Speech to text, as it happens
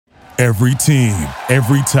Every team,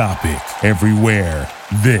 every topic, everywhere.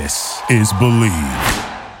 This is Believe.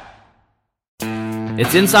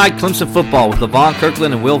 It's Inside Clemson Football with LaVon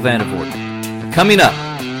Kirkland and Will Vandervoort. Coming up,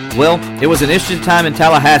 well, it was an interesting time in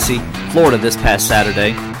Tallahassee, Florida this past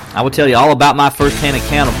Saturday. I will tell you all about my firsthand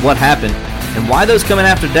account of what happened and why those coming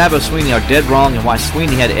after Dabo Swinney are dead wrong and why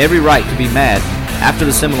Swinney had every right to be mad after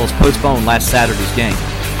the Seminoles postponed last Saturday's game.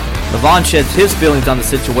 LaVon sheds his feelings on the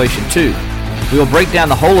situation too. We will break down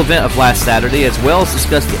the whole event of last Saturday as well as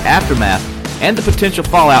discuss the aftermath and the potential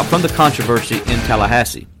fallout from the controversy in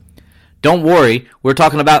Tallahassee. Don't worry, we're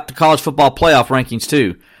talking about the college football playoff rankings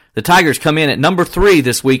too. The Tigers come in at number 3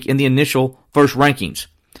 this week in the initial first rankings.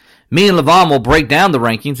 Me and LaVon will break down the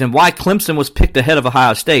rankings and why Clemson was picked ahead of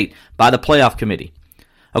Ohio State by the playoff committee.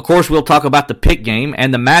 Of course, we'll talk about the pick game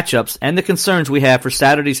and the matchups and the concerns we have for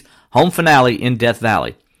Saturday's home finale in Death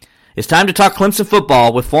Valley. It's time to talk Clemson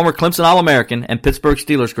football with former Clemson All-American and Pittsburgh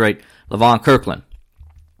Steelers great LaVon Kirkland.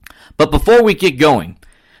 But before we get going,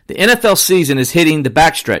 the NFL season is hitting the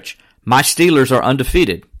backstretch. My Steelers are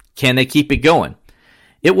undefeated. Can they keep it going?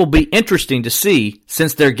 It will be interesting to see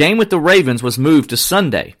since their game with the Ravens was moved to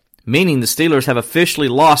Sunday, meaning the Steelers have officially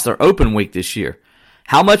lost their open week this year.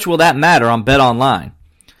 How much will that matter on BetOnline?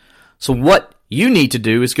 So what you need to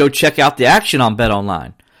do is go check out the action on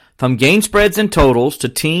BetOnline. From game spreads and totals to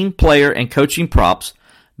team, player, and coaching props,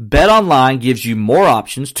 BetOnline gives you more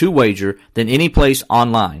options to wager than any place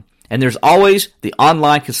online. And there's always the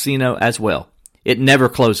online casino as well. It never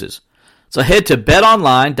closes. So head to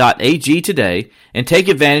betonline.ag today and take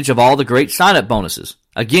advantage of all the great sign-up bonuses.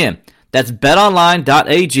 Again, that's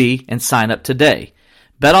betonline.ag and sign up today.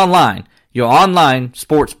 BetOnline, your online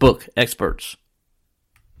sports book experts.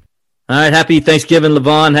 All right, happy Thanksgiving,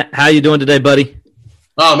 LaVon. How you doing today, buddy?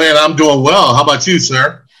 Oh, man, I'm doing well. How about you,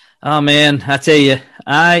 sir? Oh, man, I tell you,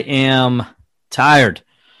 I am tired.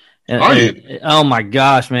 Are you? Oh, my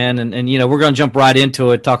gosh, man. And you know, we're going to jump right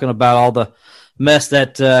into it, talking about all the mess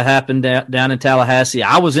that happened down in Tallahassee.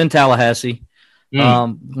 I was in Tallahassee.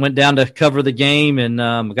 Went down to cover the game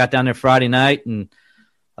and got down there Friday night. And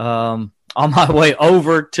on my way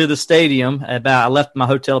over to the stadium, I left my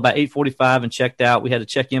hotel about 8:45 and checked out. We had to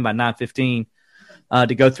check in by 9:15.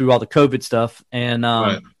 To go through all the COVID stuff. And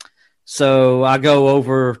right. So I go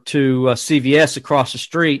over to CVS across the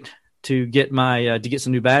street to get my to get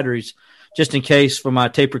some new batteries just in case for my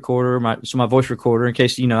tape recorder, my voice recorder, in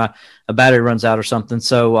case, you know, a battery runs out or something.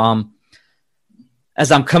 So as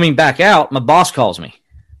I'm coming back out, my boss calls me.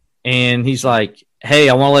 And he's like, hey,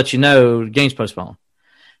 I want to let you know the game's postponed.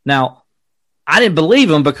 Now, I didn't believe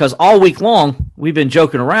him because all week long we've been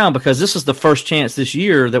joking around because this is the first chance this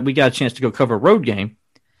year that we got a chance to go cover a road game.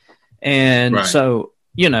 And right. So,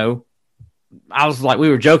 you know, I was like, we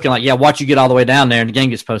were joking like, yeah, watch you get all the way down there and the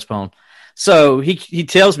game gets postponed. So he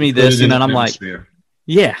tells me this and I'm like,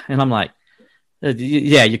 yeah. And I'm like,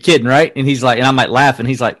 yeah, you're kidding, right? And he's like, and I'm like laughing.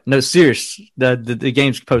 He's like, no, serious. The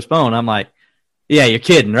game's postponed. I'm like, yeah, you're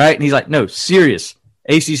kidding, right? And he's like, no, serious.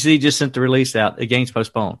 ACC just sent the release out. The game's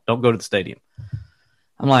postponed. Don't go to the stadium.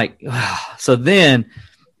 I'm like, oh. So then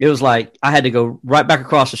it was like I had to go right back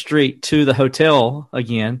across the street to the hotel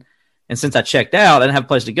again. And since I checked out, I didn't have a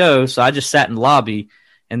place to go. So I just sat in the lobby.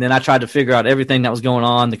 And then I tried to figure out everything that was going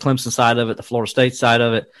on, the Clemson side of it, the Florida State side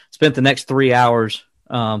of it. Spent the next 3 hours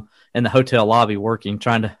in the hotel lobby working,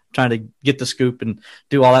 trying to get the scoop and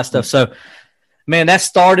do all that stuff. So, man, that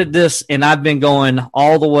started this, and I've been going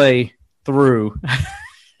all the way through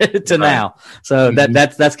to now. So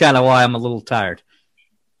that's kind of why I'm a little tired.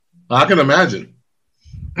 I can imagine.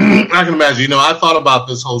 I can imagine. You know, I thought about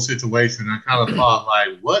this whole situation. I kind of thought,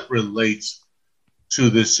 like, what relates to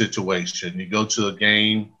this situation? You go to a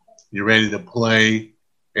game, you're ready to play,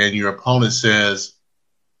 and your opponent says,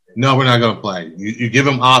 no, we're not going to play. You give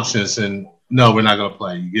them options, and no, we're not going to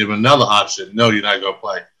play. You give them another option. No, you're not going to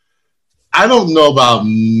play. I don't know about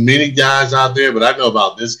many guys out there, but I know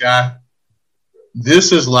about this guy.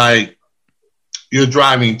 This is like you're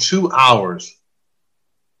driving 2 hours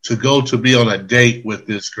to go to be on a date with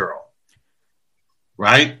this girl,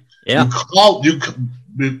 right? Yeah.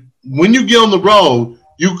 When you get on the road,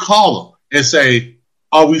 you call them and say,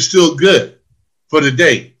 are we still good for the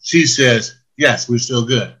date? She says, yes, we're still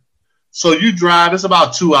good. So you drive. It's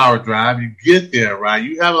about a 2-hour drive. You get there, right?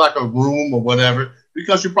 You have like a room or whatever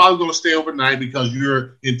because you're probably going to stay overnight because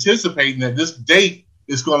you're anticipating that this date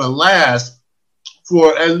is going to last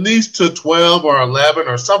for at least to 12 or 11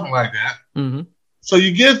 or something like that. Mm-hmm. So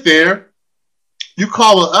you get there, you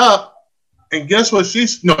call her up, and guess what?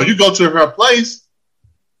 You go to her place,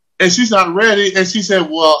 and she's not ready, and she said,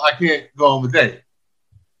 well, I can't go on the date.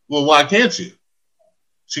 Well, why can't you?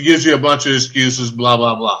 She gives you a bunch of excuses, blah,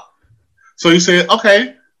 blah, blah. So you say,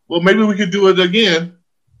 okay, well, maybe we could do it again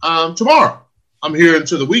tomorrow. I'm here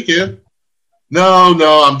until the weekend. No,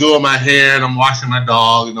 I'm doing my hair and I'm washing my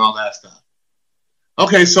dog and all that stuff.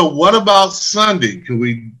 Okay, so what about Sunday? Can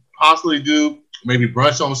we possibly do maybe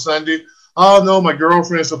brunch on Sunday? Oh, no, my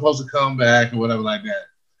girlfriend's supposed to come back or whatever like that.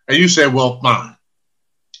 And you say, well, fine.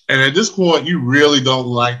 And at this point, you really don't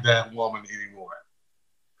like that woman anymore.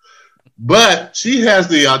 But she has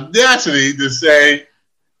the audacity to say,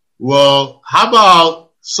 well, how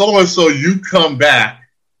about so-and-so you come back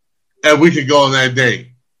and we can go on that date?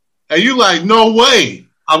 And you're like, no way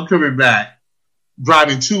I'm coming back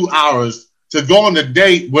driving 2 hours to go on the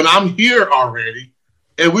date when I'm here already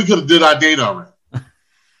and we could have did our date already.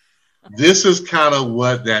 This is kind of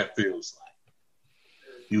what that feels like.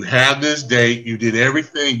 You have this date, you did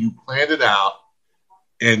everything, you planned it out,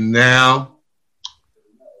 and now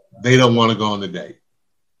they don't want to go on the date.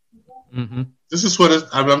 Mm-hmm. This is what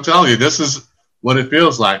I'm telling you, this is what it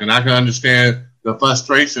feels like. And I can understand the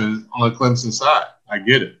frustration on the Clemson side. I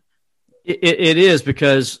get it. It is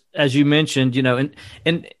because, as you mentioned, you know,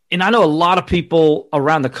 and I know a lot of people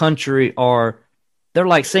around the country they're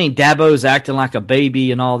like saying Dabo's acting like a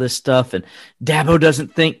baby and all this stuff, and Dabo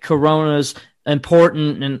doesn't think Corona's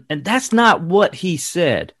important, and that's not what he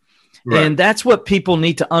said. Right. And that's what people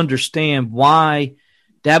need to understand why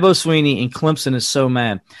Dabo Swinney and Clemson is so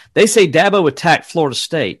mad. They say Dabo attacked Florida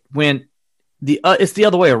State when it's the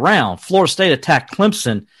other way around. Florida State attacked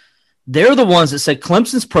Clemson. They're the ones that said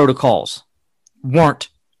Clemson's protocols weren't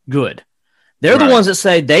good. They're the ones that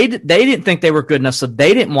say they didn't think they were good enough, so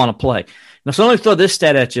they didn't want to play. Now, so let me throw this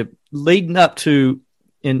stat at you. Leading up to,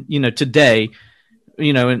 today,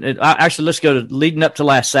 actually let's go to leading up to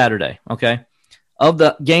last Saturday. Okay, of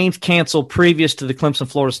the games canceled previous to the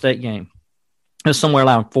Clemson-Florida State game, it was somewhere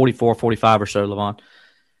around 44, 45 or so, Levon.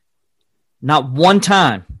 Not one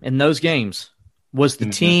time in those games was the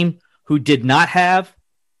team who did not have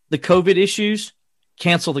the COVID issues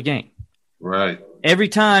cancel the game. Right. Every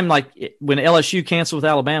time, like when LSU canceled with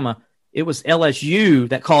Alabama, it was LSU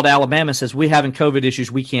that called Alabama and says, we're having COVID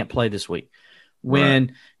issues, we can't play this week.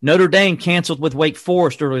 When Notre Dame canceled with Wake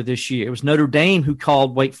Forest earlier this year, it was Notre Dame who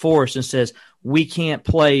called Wake Forest and says, we can't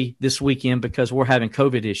play this weekend because we're having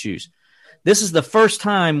COVID issues. This is the first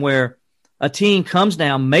time where a team comes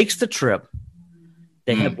down, makes the trip.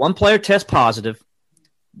 They have one player test positive.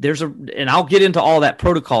 And I'll get into all that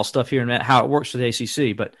protocol stuff here in a minute, how it works for the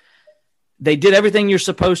ACC, but they did everything you're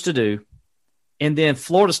supposed to do. And then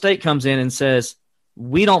Florida State comes in and says,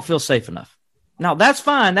 we don't feel safe enough. Now, that's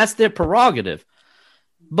fine. That's their prerogative.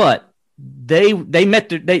 But they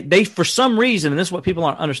for some reason, and this is what people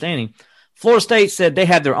aren't understanding, Florida State said they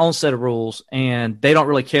have their own set of rules, and they don't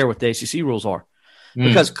really care what the ACC rules are.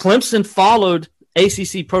 Because Clemson followed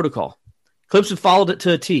ACC protocol. Clemson followed it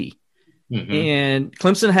to a T. Mm-hmm. And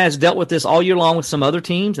Clemson has dealt with this all year long with some other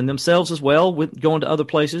teams and themselves as well, with going to other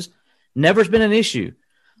places. Never's been an issue.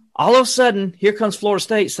 All of a sudden, here comes Florida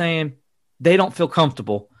State saying they don't feel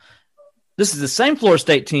comfortable. This is the same Florida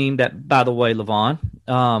State team that, by the way, Levon,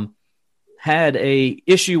 had a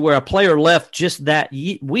issue where a player left just that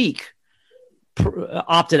week,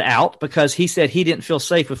 opted out because he said he didn't feel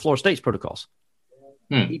safe with Florida State's protocols.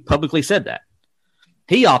 He publicly said that.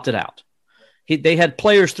 He opted out. They had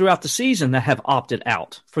players throughout the season that have opted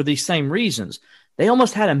out for these same reasons. They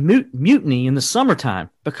almost had a mutiny in the summertime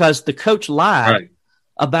because the coach lied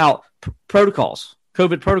about protocols,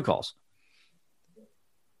 COVID protocols.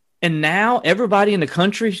 And now everybody in the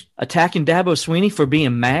country attacking Dabo Swinney for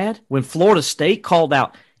being mad when Florida State called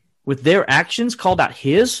out, with their actions, called out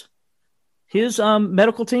his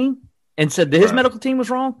medical team and said that his medical team was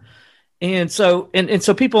wrong. And so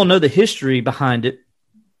people know the history behind it.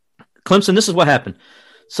 Clemson, this is what happened.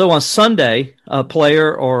 So on Sunday, a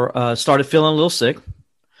player started feeling a little sick,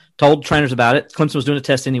 told trainers about it. Clemson was doing a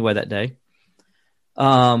test anyway that day.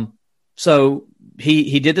 So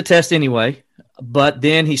he did the test anyway, but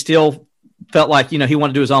then he still felt like, he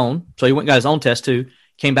wanted to do his own. So he went and got his own test too,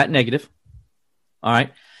 came back negative. All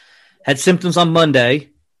right. Had symptoms on Monday,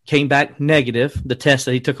 came back negative. The test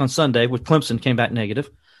that he took on Sunday with Clemson came back negative.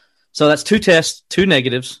 So that's 2 tests, 2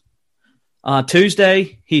 negatives.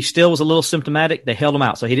 Tuesday, he still was a little symptomatic. They held him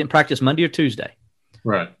out. So he didn't practice Monday or Tuesday.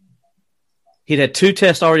 Right. He'd had 2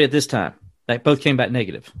 tests already at this time. They both came back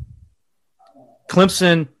negative.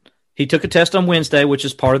 Clemson, he took a test on Wednesday, which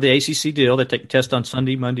is part of the ACC deal. They take a test on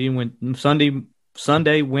Sunday, Wednesday,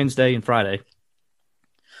 and Friday.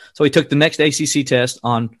 So he took the next ACC test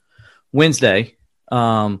on Wednesday.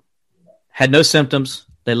 Had no symptoms.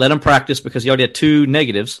 They let him practice because he already had 2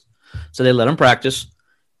 negatives. So they let him practice.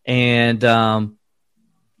 And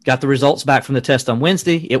got the results back from the test on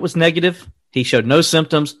Wednesday. It was negative. He showed no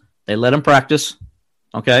symptoms. They let him practice.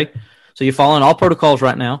 Okay? So you're following all protocols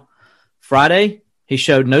right now. Friday, he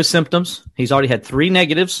showed no symptoms. He's already had 3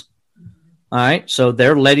 negatives. All right? So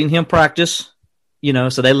they're letting him practice.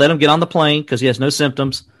 So they let him get on the plane because he has no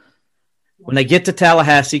symptoms. When they get to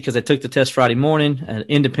Tallahassee, because they took the test Friday morning, an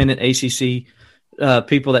independent ACC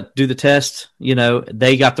people that do the test,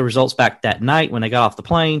 they got the results back that night when they got off the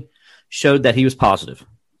plane, showed that he was positive.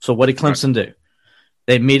 So what did Clemson do?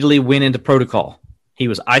 They immediately went into protocol. He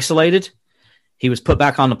was isolated. He was put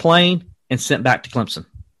back on the plane and sent back to Clemson.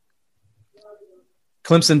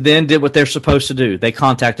 Clemson then did what they're supposed to do. They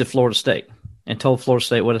contacted Florida State and told Florida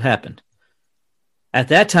State what had happened. At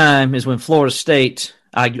that time is when Florida State,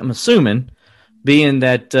 I'm assuming, being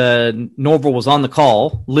that Norvell was on the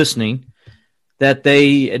call listening, that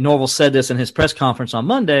Norvell said this in his press conference on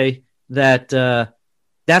Monday, that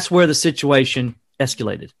that's where the situation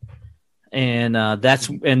escalated. And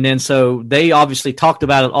then so they obviously talked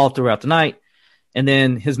about it all throughout the night. And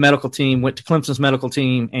then his medical team went to Clemson's medical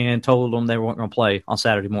team and told them they weren't going to play on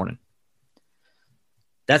Saturday morning.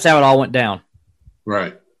 That's how it all went down.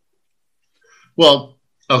 Right. Well,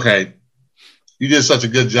 okay. You did such a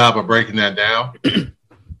good job of breaking that down.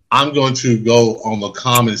 I'm going to go on the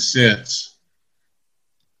common sense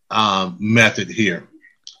method here.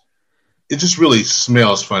 It just really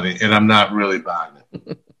smells funny, and I'm not really buying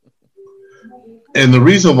it. And the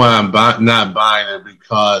reason why I'm not buying it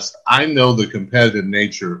because I know the competitive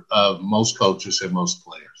nature of most coaches and most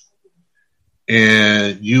players.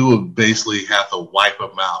 And you would basically have to wipe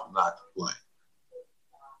them out not to play.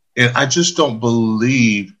 And I just don't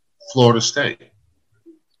believe Florida State.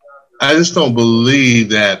 I just don't believe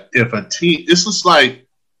that if a team – this is like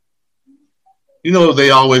 – they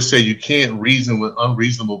always say you can't reason with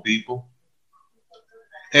unreasonable people.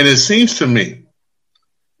 And it seems to me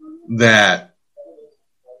that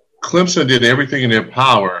Clemson did everything in their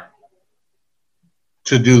power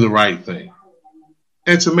to do the right thing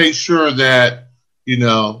and to make sure that,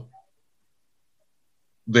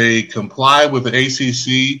 they comply with the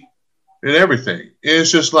ACC and everything. And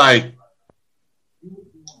it's just like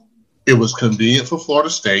it was convenient for Florida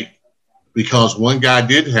State because one guy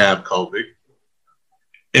did have COVID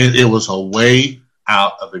and it was a way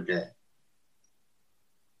out of the game.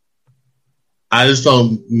 I just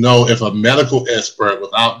don't know if a medical expert,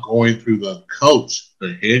 without going through the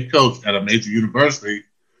head coach at a major university,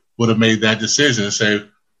 would have made that decision and say,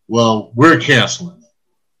 well, we're canceling.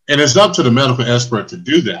 And it's up to the medical expert to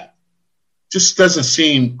do that. Just doesn't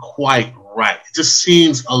seem quite right. It just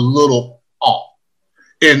seems a little off.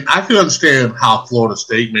 And I can understand how Florida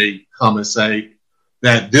State may come and say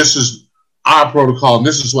that this is our protocol and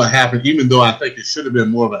this is what happened, even though I think it should have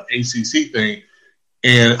been more of an ACC thing.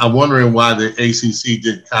 And I'm wondering why the ACC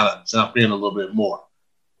did kind of jump in a little bit more.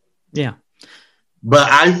 Yeah. But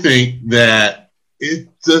I think that it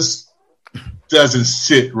just doesn't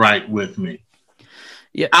sit right with me.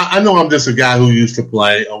 Yeah. I know I'm just a guy who used to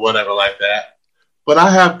play or whatever like that, but I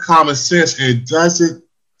have common sense and it doesn't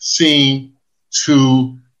seem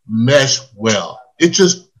to mesh well. It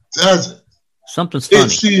just doesn't. Something's funny. It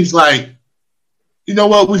seems like,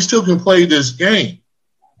 we still can play this game.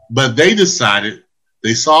 But they decided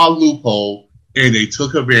they saw a loophole and they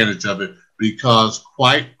took advantage of it because,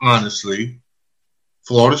 quite honestly,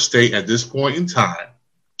 Florida State at this point in time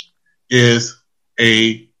is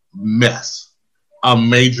a mess, a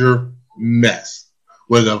major mess,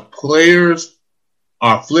 where the players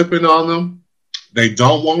are flipping on them. They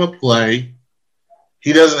don't want to play.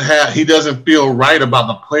 He doesn't feel right about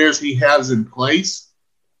the players he has in place.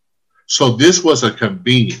 So this was a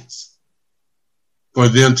convenience for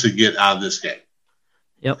them to get out of this game.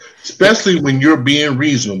 Yep. Especially when you're being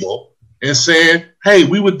reasonable and saying, hey,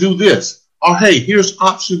 we would do this. Or, hey, here's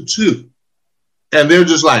option 2. And they're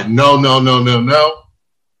just like, no.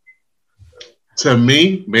 To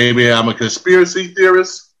me, maybe I'm a conspiracy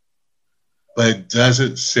theorist, but it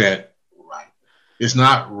doesn't sit right. It's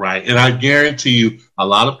not right. And I guarantee you, a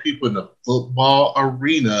lot of people in the football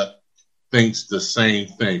arena thinks the same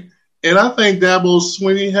thing. And I think Dabo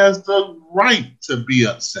Swinney has the right to be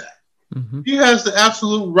upset. Mm-hmm. He has the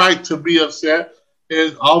absolute right to be upset.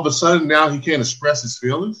 And all of a sudden now he can't express his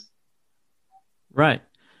feelings. Right.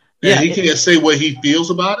 And he can't say what he feels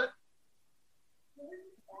about it.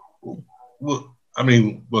 Well,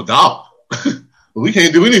 dog. We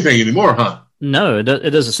can't do anything anymore, huh? No, it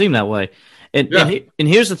doesn't seem that way. And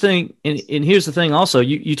here's the thing. And here's the thing. Also,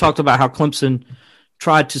 you talked about how Clemson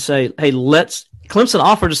tried to say, "Hey, Clemson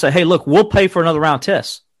offered to say, hey, look, we'll pay for another round of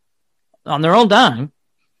tests on their own dime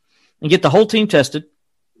and get the whole team tested.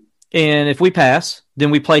 And if we pass,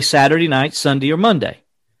 then we play Saturday night, Sunday, or Monday."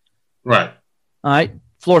 Right. All right.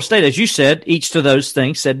 Florida State, as you said, each of those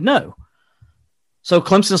things said no. So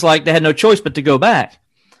Clemson's like they had no choice but to go back.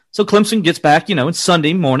 So Clemson gets back, and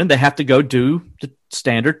Sunday morning they have to go do the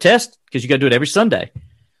standard test because you got to do it every Sunday.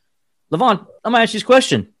 Levon, I'm going to ask you this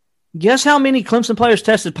question. Guess how many Clemson players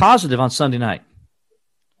tested positive on Sunday night?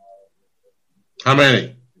 How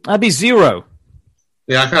many? That'd be 0.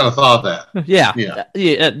 Yeah, I kind of thought that. Yeah.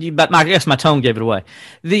 But I guess my tone gave it away.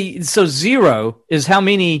 So 0 is how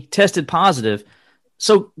many tested positive.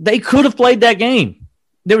 So they could have played that game.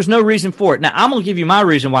 There was no reason for it. Now, I'm going to give you my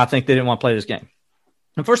reason why I think they didn't want to play this game.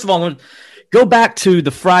 And first of all, I'm going to go back to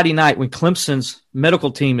the Friday night when Clemson's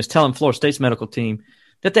medical team is telling Florida State's medical team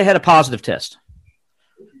that they had a positive test.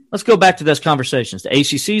 Let's go back to those conversations. The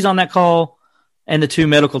ACC's on that call and the 2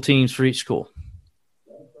 medical teams for each school.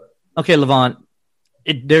 Okay, Levon,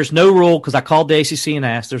 there's no rule, because I called the ACC and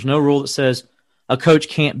asked, there's no rule that says a coach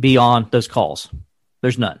can't be on those calls.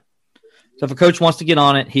 There's none. So if a coach wants to get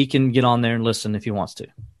on it, he can get on there and listen if he wants to.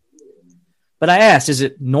 But I asked, is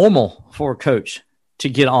it normal for a coach to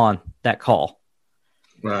get on that call?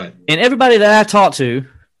 Right. And everybody that I talked to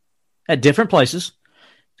at different places,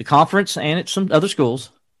 the conference and at some other schools,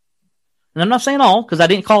 and I'm not saying all because I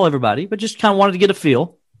didn't call everybody, but just kind of wanted to get a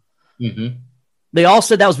feel. Mm-hmm. They all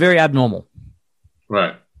said that was very abnormal.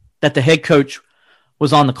 Right. That the head coach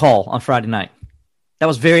was on the call on Friday night. That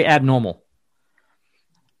was very abnormal.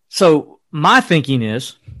 So my thinking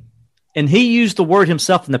is, and he used the word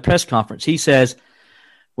himself in the press conference, he says,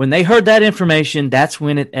 when they heard that information, that's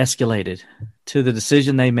when it escalated to the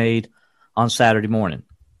decision they made on Saturday morning.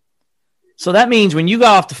 So that means when you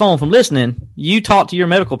got off the phone from listening, you talked to your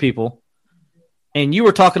medical people, and you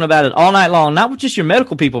were talking about it all night long, not with just your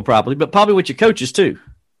medical people probably, but probably with your coaches too.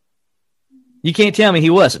 You can't tell me he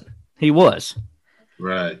wasn't. He was.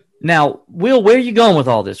 Right. Now, Will, where are you going with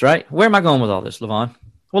all this, right? Where am I going with all this, Levon?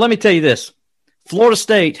 Well, let me tell you this. Florida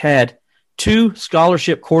State had 2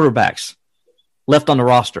 scholarship quarterbacks left on the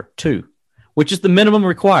roster, 2, which is the minimum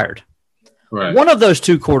required. Right. One of those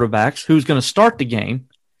 2 quarterbacks who's going to start the game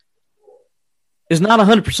is not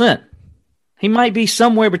 100%. He might be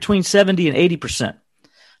somewhere between 70 and 80%,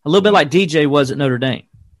 a little bit like DJ was at Notre Dame.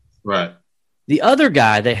 Right. The other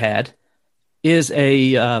guy they had is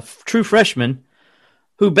a true freshman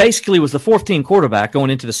who basically was the 4th-team quarterback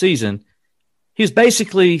going into the season. He's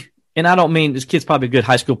basically, and I don't mean this kid's probably a good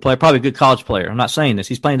high school player, probably a good college player. I'm not saying this.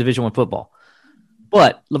 He's playing Division I football.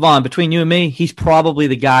 But, Levon, between you and me, he's probably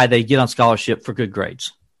the guy they get on scholarship for good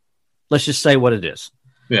grades. Let's just say what it is.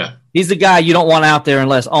 Yeah. He's the guy you don't want out there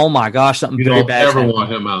unless, oh, my gosh, something very bad happened. You don't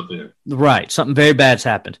ever want him out there. Right. Something very bad's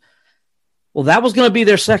happened. Well, that was going to be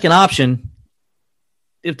their second option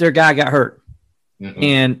if their guy got hurt. Mm-hmm.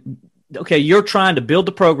 And, okay, you're trying to build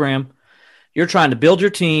the program. You're trying to build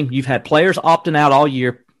your team. You've had players opting out all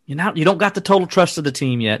year. You don't got the total trust of the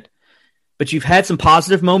team yet. But you've had some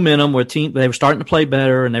positive momentum where they were starting to play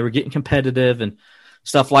better and they were getting competitive and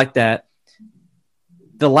stuff like that.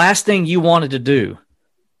 The last thing you wanted to do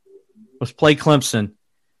was play Clemson,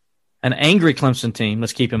 an angry Clemson team,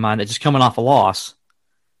 let's keep in mind, that's just coming off a loss.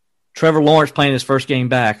 Trevor Lawrence playing his first game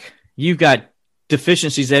back. You've got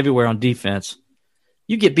deficiencies everywhere on defense.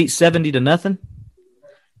 You get beat 70-0.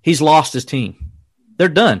 He's lost his team. They're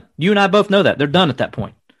done. You and I both know that. They're done at that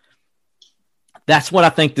point. That's what I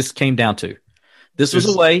think this came down to. This was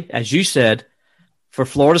a way, as you said, for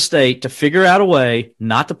Florida State to figure out a way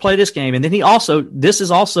not to play this game. And then this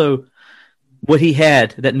is also what he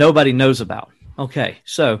had that nobody knows about. Okay,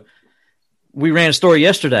 so we ran a story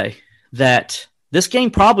yesterday that this game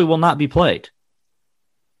probably will not be played.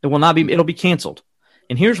 It'll be canceled.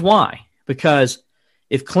 And here's why. Because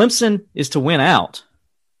if Clemson is to win out,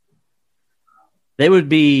 they would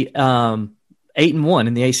be 8-1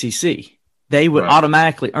 in the ACC. They would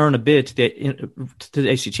automatically earn a bid to the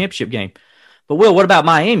ACC championship game. But, Will, what about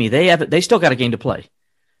Miami? They still got a game to play.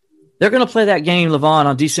 They're going to play that game, Levon,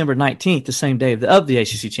 on December 19th, the same day of the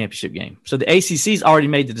ACC championship game. So the ACC's already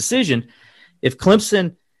made the decision. If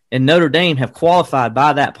Clemson and Notre Dame have qualified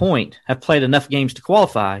by that point, have played enough games to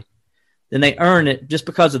qualify, then they earn it just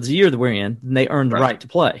because of the year that we're in, then they earn the right to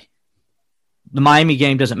play. The Miami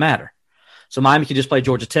game doesn't matter. So Miami can just play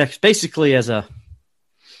Georgia Tech basically as a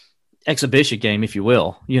exhibition game, if you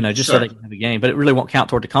will, so they can have a game, but it really won't count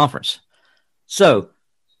toward the conference. So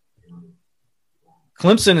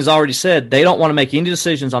Clemson has already said they don't want to make any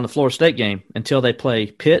decisions on the Florida State game until they play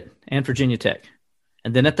Pitt and Virginia Tech.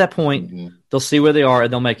 And then at that point, they'll see where they are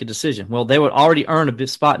and they'll make a decision. Well, they would already earn a big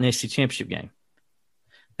spot in the ACC championship game.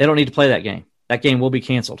 They don't need to play that game. That game will be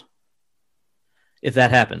canceled if that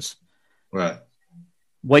happens. Right.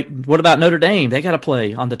 Wait, what about Notre Dame? They got to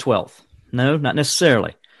play on the 12th. No, not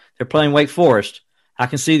necessarily. They're playing Wake Forest. I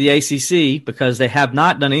can see the ACC, because they have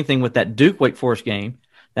not done anything with that Duke-Wake Forest game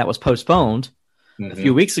that was postponed a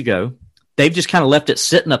few weeks ago. They've just kind of left it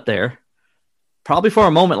sitting up there, probably for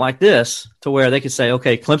a moment like this, to where they could say,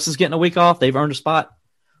 okay, Clemson's getting a week off. They've earned a spot.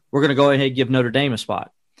 We're going to go ahead and give Notre Dame a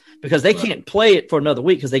spot, because they can't play it for another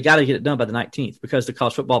week, because they got to get it done by the 19th, because the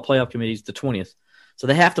College Football Playoff Committee is the 20th. So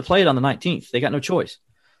they have to play it on the 19th. They got no choice.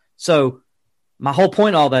 So my whole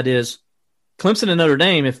point of all that is Clemson and Notre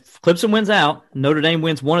Dame, if Clemson wins out, Notre Dame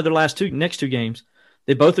wins one of their next two games,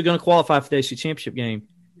 they both are going to qualify for the ACC championship game.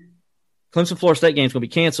 Clemson-Florida State game is going to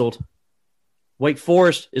be canceled. Wake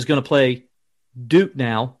Forest is going to play Duke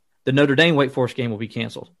now. The Notre Dame-Wake Forest game will be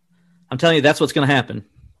canceled. I'm telling you, that's what's going to happen.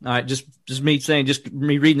 All right, just me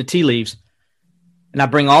reading the tea leaves. And I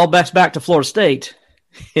bring all bets back to Florida State.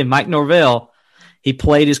 And Mike Norvell, he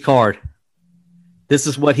played his card. This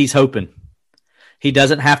is what he's hoping. He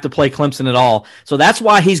doesn't have to play Clemson at all. So that's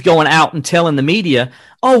why he's going out and telling the media,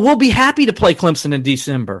 oh, we'll be happy to play Clemson in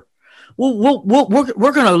December.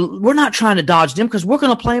 We're not trying to dodge them, because we're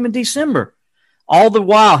going to play them in December. All the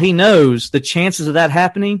while, he knows the chances of that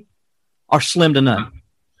happening are slim to none.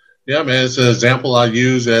 Yeah, man, it's an example I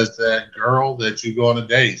use as that girl that you go on a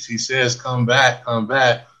date. She says, come back,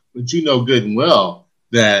 but you know good and well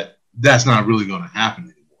that that's not really going to happen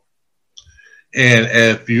anymore.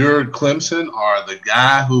 And if you're Clemson or the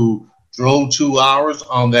guy who drove 2 hours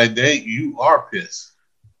on that date, you are pissed.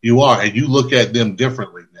 You are, and you look at them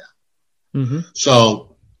differently now. Mm-hmm.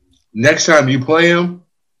 So next time you play them,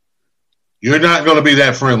 you're not going to be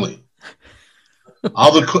that friendly.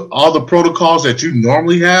 All the protocols that you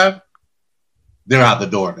normally have, they're out the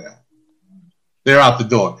door now. They're out the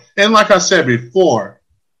door. And like I said before,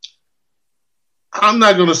 I'm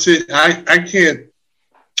not going to sit. I can't.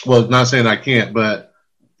 Well, not saying I can't, but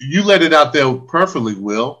you let it out there perfectly,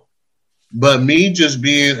 Will. But me just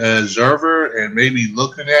being an observer and maybe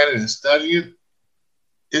looking at it and studying,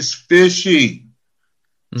 it's fishy.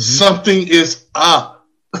 Mm-hmm. Something is up.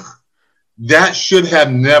 That should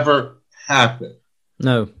have never happened.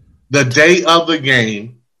 No. The day of the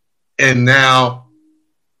game, and now,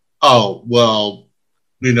 oh, well,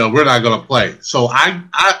 we're not going to play. So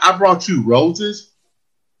I brought you roses.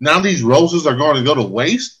 Now these roses are going to go to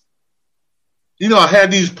waste. I had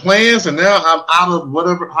these plans, and now I'm out of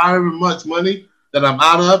however much money that I'm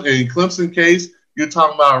out of. In Clemson case, you're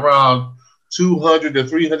talking about around $200,000 to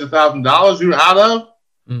 $300,000 you're out of.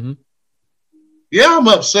 Mm-hmm. Yeah, I'm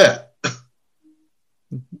upset.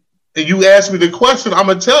 And you asked me the question, I'm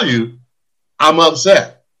going to tell you, I'm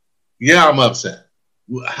upset. Yeah, I'm upset.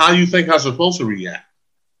 How do you think I'm supposed to react?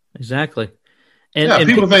 Exactly. And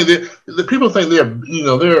people think they're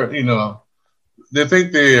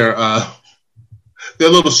a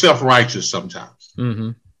little self-righteous sometimes.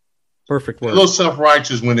 Mm-hmm. Perfect word. A little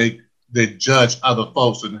self-righteous when they judge other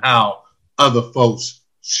folks and how other folks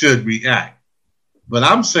should react. But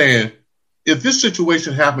I'm saying, if this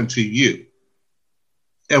situation happened to you,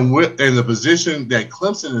 and we're in the position that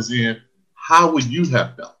Clemson is in, how would you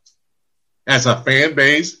have felt? As a fan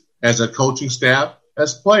base, as a coaching staff,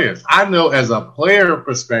 as players. I know as a player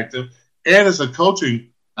perspective and as a coach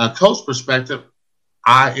perspective,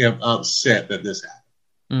 I am upset that this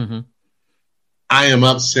happened. Mm-hmm. I am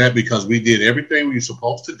upset because we did everything we were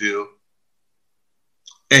supposed to do,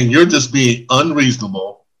 and you're just being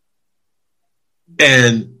unreasonable,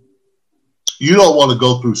 and you don't want to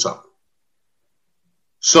go through something.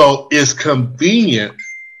 So it's convenient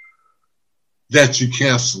that you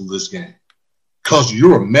cancel this game because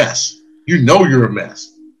you're a mess. You know you're a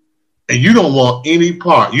mess, and you don't want any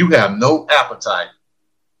part. You have no appetite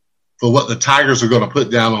for what the Tigers are going to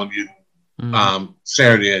put down on you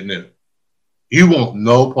Saturday at noon. You want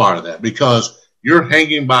no part of that because you're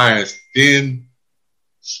hanging by a thin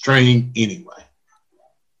string anyway.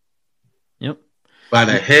 Yep. By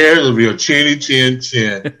the hair of your chinny chin,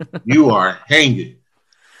 you are hanging.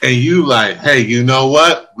 And you like, hey, you know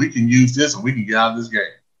what? We can use this and we can get out of this game.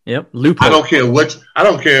 Yep. Loophole. I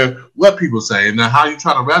don't care what people say. Now, how you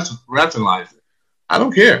trying to rationalize it? I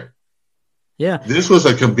don't care. Yeah. This was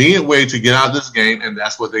a convenient way to get out of this game, and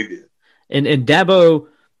that's what they did. And Dabo,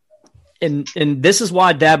 and this is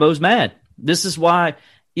why Dabo's mad. This is why,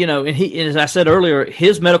 and as I said earlier,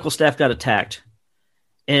 his medical staff got attacked.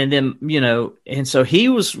 And then, and so he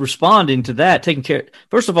was responding to that, taking care.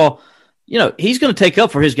 First of all, he's going to take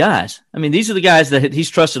up for his guys. I mean, these are the guys that he's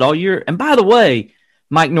trusted all year. And by the way,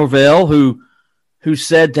 Mike Norvell, who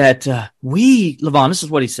said that Levon, this is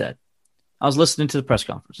what he said. I was listening to the press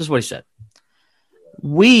conference. This is what he said.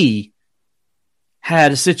 We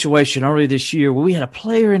had a situation earlier this year where we had a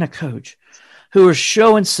player and a coach who were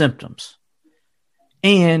showing symptoms.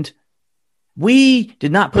 And we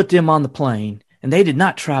did not put them on the plane, and they did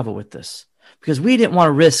not travel with us because we didn't want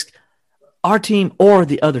to risk our team or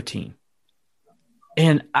the other team.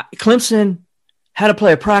 And Clemson had a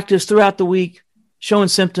player practice throughout the week showing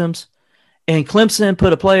symptoms, and Clemson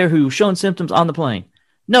put a player who was showing symptoms on the plane.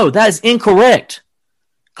 No, that is incorrect.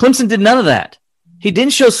 Clemson did none of that. He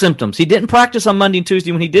didn't show symptoms. He didn't practice on Monday and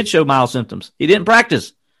Tuesday when he did show mild symptoms. He didn't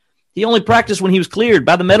practice. He only practiced when he was cleared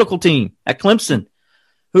by the medical team at Clemson,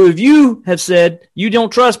 who if you have said you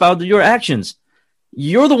don't trust by your actions,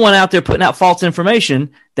 you're the one out there putting out false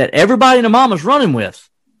information that everybody and their mom is running with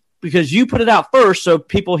because you put it out first so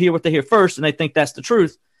people hear what they hear first and they think that's the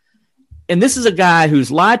truth. And this is a guy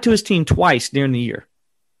who's lied to his team twice during the year.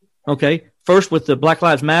 Okay, first with the Black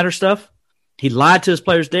Lives Matter stuff. He lied to his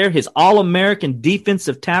players there. His All-American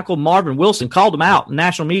defensive tackle, Marvin Wilson, called him out in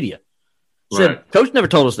national media. Said, right. Coach never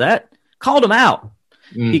told us that. Called him out.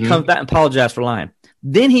 Mm-hmm. He comes back and apologized for lying.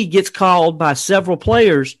 Then he gets called by several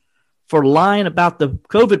players for lying about the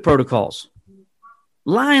COVID protocols.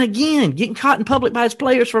 Lying again. Getting caught in public by his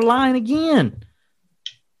players for lying again.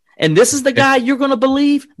 And this is the guy you're going to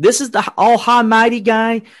believe? This is the all-high mighty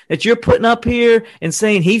guy that you're putting up here and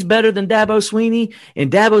saying he's better than Dabo Swinney,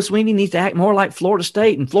 and Dabo Swinney needs to act more like Florida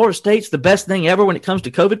State, and Florida State's the best thing ever when it comes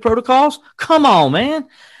to COVID protocols? Come on, man.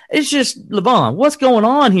 It's just, LeVon, what's going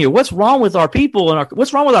on here? What's wrong with our people and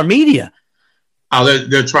what's wrong with our media? Oh,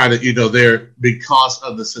 they're trying to, they're because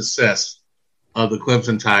of the success of the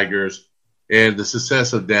Clemson Tigers and the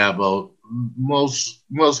success of Dabo,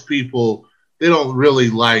 most people – they don't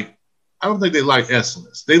really I don't think they like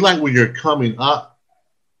excellence. They like when you're coming up,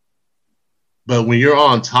 but when you're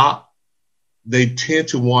on top, they tend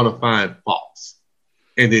to want to find faults.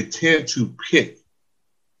 And they tend to pick.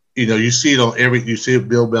 You see it you see it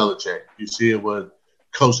Bill Belichick. You see it with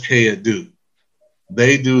Coach K at Duke.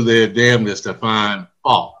 They do their damnedest to find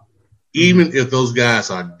fault, even if those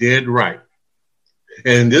guys are dead right.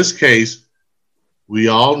 And in this case, we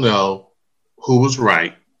all know who was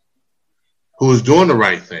right, who was doing the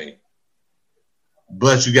right thing.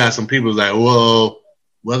 But you got some people like, well,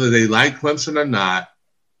 whether they like Clemson or not,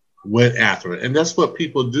 went after it. And that's what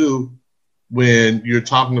people do when you're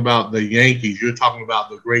talking about the Yankees, you're talking about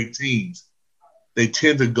the great teams. They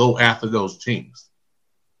tend to go after those teams.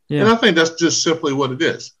 Yeah. And I think that's just simply what it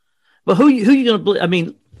is. But who you going to believe? I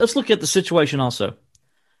mean, let's look at the situation also.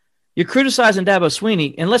 You're criticizing Dabo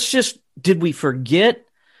Swinney, and did we forget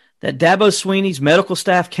that Dabo Swinney's medical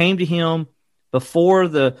staff came to him before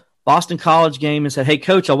the Boston College game and said, hey,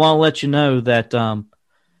 Coach, I want to let you know that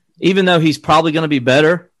even though he's probably going to be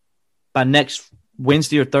better by next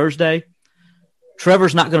Wednesday or Thursday,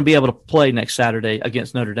 Trevor's not going to be able to play next Saturday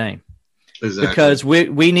against Notre Dame. Exactly. Because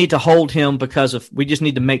we need to hold him we just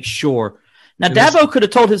need to make sure. Now, Dabo could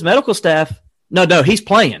have told his medical staff, no, he's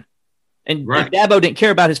playing. And Dabo didn't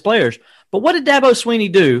care about his players. But what did Dabo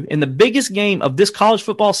Swinney do in the biggest game of this college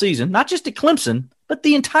football season, not just at Clemson, but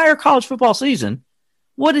the entire college football season?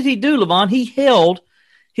 What did he do, LeVon? He held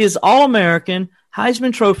his All-American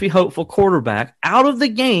Heisman Trophy hopeful quarterback out of the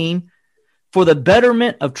game for the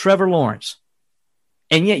betterment of Trevor Lawrence.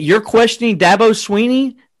 And yet you're questioning Dabo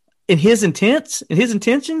Swinney in his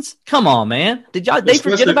intentions? Come on, man. They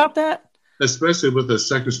forget about that? Especially with the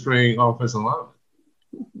second string offensive line.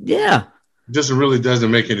 Yeah. It just really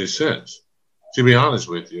doesn't make any sense, to be honest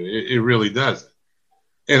with you. It really doesn't.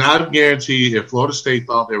 And I guarantee you, if Florida State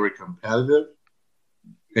thought they were competitive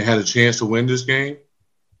and had a chance to win this game,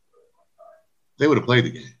 they would have played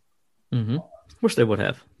the game. Mm-hmm. Of course they would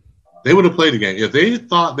have. They would have played the game. If they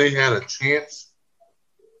thought they had a chance,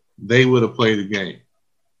 they would have played the game.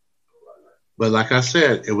 But like I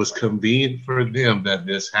said, it was convenient for them that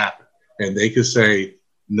this happened. And they could say,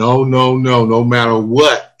 no matter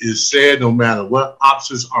what is said, no matter what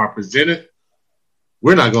options are presented,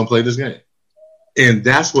 we're not going to play this game. And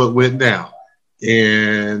that's what went down.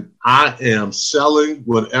 And I am selling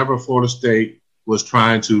whatever Florida State was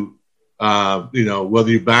trying to, whether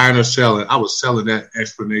you're buying or selling, I was selling that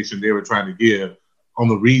explanation they were trying to give on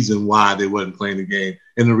the reason why they wasn't playing the game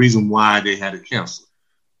and the reason why they had to cancel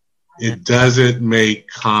it. It doesn't make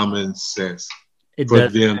common sense for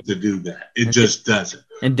them to do that. It just doesn't.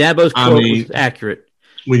 And Dabo's quote was accurate.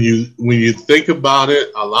 When you think about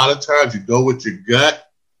it, a lot of times you go with your gut.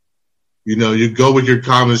 You go with your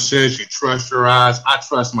common sense. You trust your eyes. I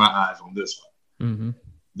trust my eyes on this one. Mm-hmm.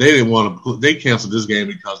 They didn't want to. They canceled this game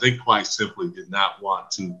because they quite simply did not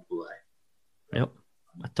want to play. Yep,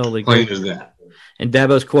 I totally agree. Plain as that. And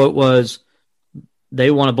Dabo's quote was,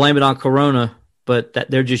 "They want to blame it on Corona, but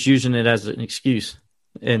that they're just using it as an excuse."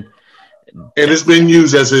 And it's been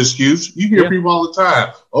used as an excuse. You hear people all the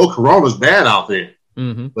time, "Oh, Corona's bad out there."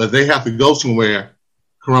 Mm-hmm. But if they have to go somewhere,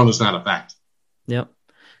 Corona's not a factor. Yep.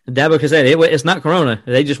 Dabo can say it's not Corona.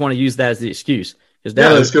 They just want to use that as the excuse.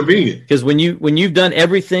 Yeah, it's convenient. Because when you've done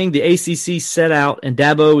everything the ACC set out, and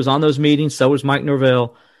Dabo was on those meetings, so was Mike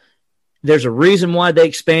Norvell. There's a reason why they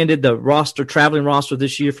expanded the traveling roster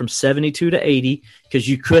this year from 72 to 80, because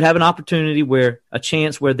you could have an opportunity a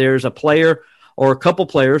chance where there's a player or a couple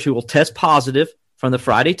players who will test positive from the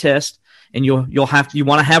Friday test, and you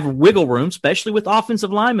want to have wiggle room, especially with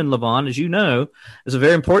offensive linemen, Levon, as you know, is a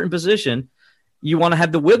very important position. You want to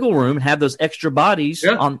have the wiggle room and have those extra bodies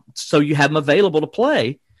so you have them available to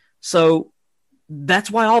play. So that's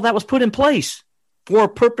why all that was put in place for a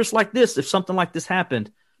purpose like this. If something like this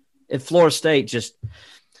happened, if Florida State just,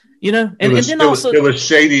 it was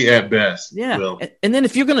shady at best. Yeah. Will. And then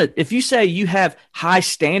if you say you have high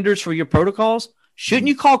standards for your protocols, shouldn't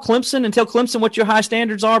you call Clemson and tell Clemson what your high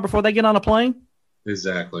standards are before they get on a plane?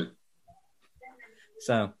 Exactly.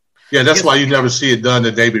 So. Yeah, that's why you never see it done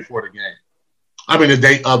the day before the game. I mean, the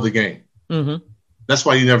day of the game. Mm-hmm. That's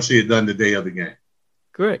why you never see it done the day of the game.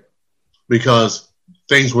 Correct. Because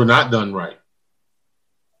things were not done right.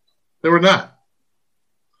 They were not.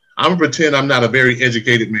 I'm going to pretend I'm not a very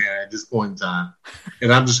educated man at this point in time,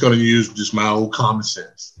 and I'm just going to use just my old common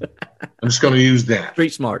sense. I'm just going to use that.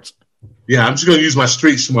 Street smarts. Yeah, I'm just going to use my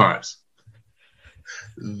street smarts.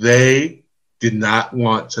 They did not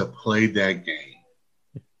want to play that game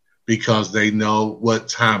because they know what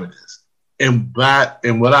time it is. And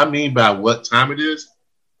what I mean by what time it is,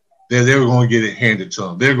 that they were going to get it handed to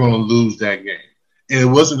them. They're going to lose that game. And it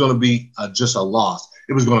wasn't going to be just a loss.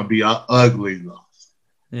 It was going to be an ugly loss.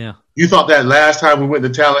 Yeah. You thought that last time we went to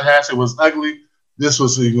Tallahassee was ugly? This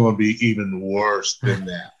was going to be even worse than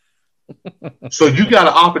that. So you got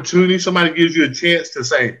an opportunity. Somebody gives you a chance to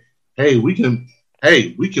say, hey, we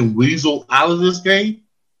can weasel out of this game.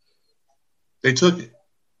 They took it.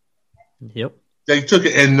 Yep. They took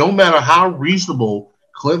it. And no matter how reasonable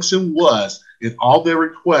Clemson was in all their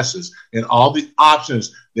requests and all the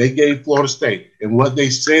options they gave Florida State and what they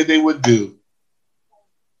said they would do,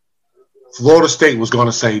 Florida State was going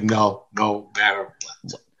to say no matter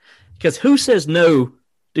what. Because who says no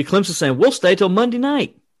to Clemson saying, we'll stay till Monday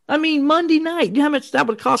night? I mean, Monday night. You know how much that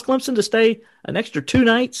would cost Clemson to stay an extra 2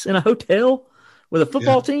 nights in a hotel with a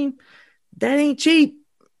football team? That ain't cheap.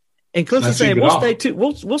 And Clemson saying,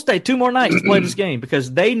 we'll stay 2 more nights to play this game,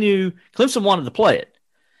 because they knew Clemson wanted to play it.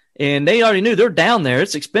 And they already knew they're down there.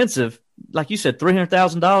 It's expensive. Like you said,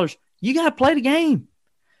 $300,000. You got to play the game.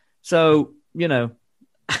 So,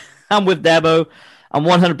 I'm with Dabo. I'm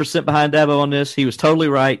 100% behind Dabo on this. He was totally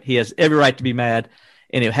right. He has every right to be mad,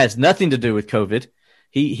 and it has nothing to do with COVID.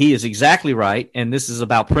 He is exactly right, and this is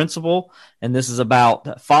about principle, and this is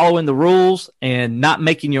about following the rules and not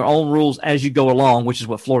making your own rules as you go along, which is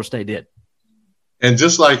what Florida State did. And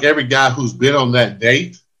just like every guy who's been on that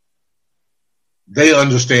date, they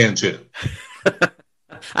understand too.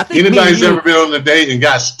 I think anybody's ever been on the date and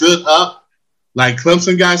got stood up, like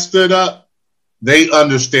Clemson got stood up, they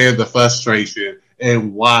understand the frustration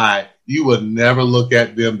and why you would never look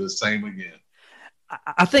at them the same again.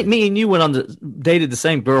 I think me and you dated the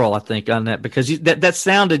same girl, I think, on that, because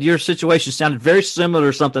your situation sounded very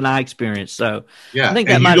similar to something I experienced. So yeah, I think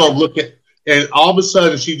and you don't look at, and all of a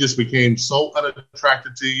sudden she just became so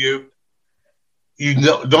unattractive to you. You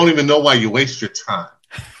don't even know why you waste your time.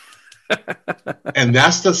 and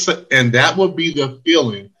that would be the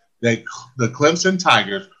feeling that the Clemson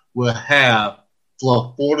Tigers will have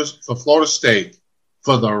for Florida State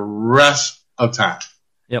for the rest of time.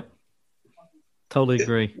 Yep. Totally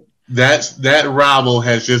agree. That rival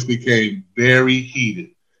has just became very heated.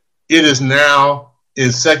 It is now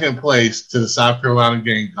in second place to the South Carolina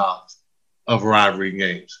Gamecocks of rivalry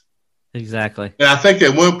games. Exactly. And I think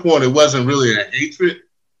at one point it wasn't really a hatred.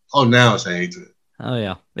 Oh, now it's a hatred. Oh,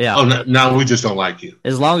 yeah. Yeah. Oh, now we just don't like you.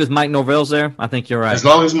 As long as Mike Norvell's there, I think you're right. As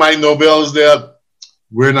long as Mike Norvell's there,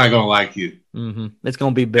 we're not going to like you. Mm-hmm. It's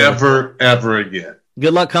going to be better. Ever again.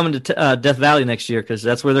 Good luck coming to Death Valley next year, because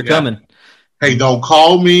that's where they're coming. Hey, don't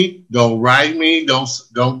call me. Don't write me.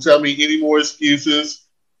 Don't tell me any more excuses.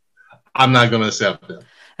 I'm not going to accept them.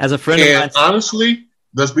 As a friend of mine, honestly,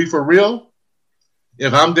 let's be for real.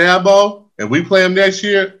 If I'm Dabo and we play him next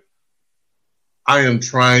year, I am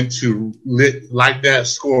trying to light that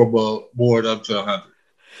scoreboard up to 100.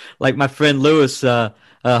 Like my friend Lewis, I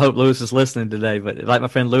hope Lewis is listening today, but like my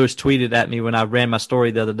friend Lewis tweeted at me when I ran my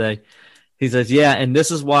story the other day. He says, yeah, and this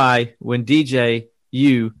is why when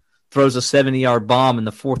DJU throws a 70-yard bomb in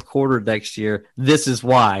the fourth quarter next year, this is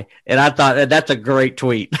why. And I thought that's a great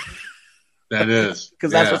tweet. That is.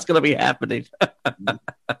 Because that's what's going to be happening.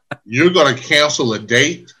 You're going to cancel a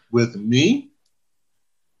date with me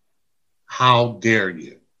how dare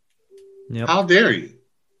you? Yep. How dare you?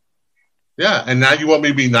 Yeah, and now you want me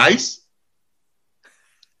to be nice?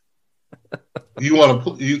 You want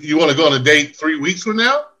to go on a date 3 weeks from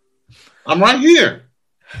now? I'm right here.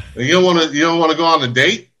 And you don't want to go on a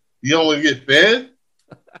date? You don't want to get fed?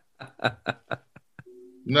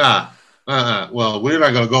 Nah. Well, we're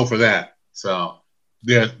not going to go for that. So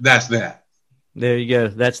that's that. There you go.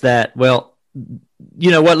 That's that. Well, you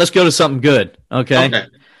know what? Let's go to something good. Okay.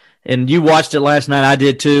 And you watched it last night. I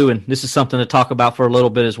did too. And this is something to talk about for a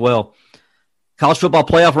little bit as well. College football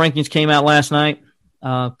playoff rankings came out last night.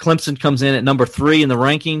 Clemson comes in at number 3 in the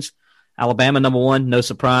rankings. Alabama number 1, no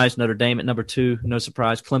surprise. Notre Dame at number 2, no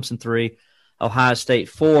surprise. Clemson 3, Ohio State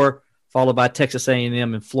 4, followed by Texas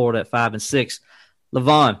A&M and Florida at 5 and 6.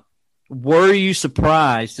 LaVon, were you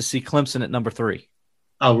surprised to see Clemson at number 3?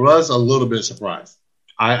 I was a little bit surprised.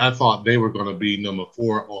 I thought they were going to be number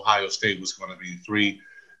 4. Ohio State was going to be 3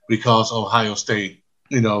 because Ohio State,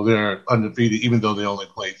 they're undefeated even though they only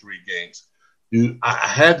played 3 games. I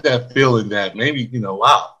had that feeling that maybe,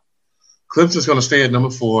 wow, Clemson's going to stay at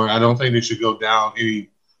number 4. I don't think they should go down any.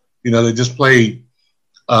 They just played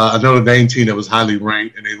a Notre Dame team that was highly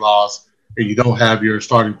ranked and they lost. And you don't have your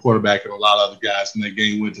starting quarterback and a lot of other guys, and that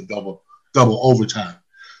game went to double overtime.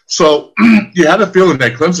 So you had a feeling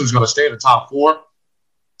that Clemson's going to stay in the top 4.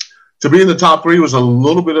 To be in the top 3 was a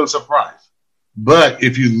little bit of a surprise. But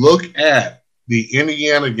if you look at the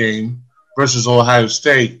Indiana game versus Ohio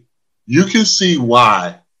State, you can see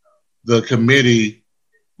why the committee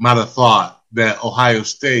might have thought that Ohio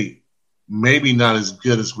State maybe not as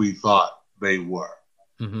good as we thought they were.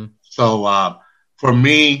 Mm-hmm. So for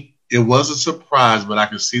me, it was a surprise, but I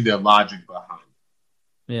can see their logic behind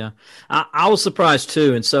it. Yeah, I was surprised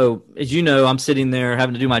too. And so, as you know, I'm sitting there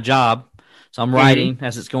having to do my job. So I'm writing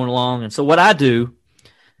as it's going along. And so what I do,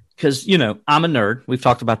 because, I'm a nerd. We've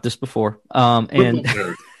talked about this before. And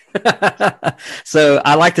so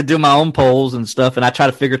I like to do my own polls and stuff, and I try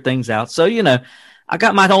to figure things out. So, I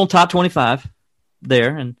got my own top 25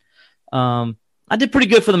 there, and I did pretty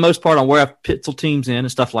good for the most part on where I penciled teams in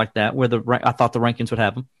and stuff like that, where I thought the rankings would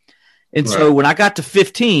have them. And so when I got to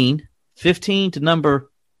 15 to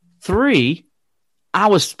number 3, I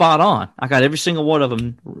was spot on. I got every single one of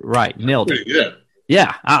them right, nailed it.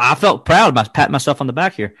 Yeah, I felt proud of patting myself on the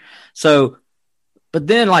back here. So, but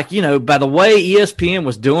then, by the way ESPN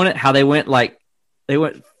was doing it, how they went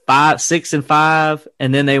 5, 6, and 5,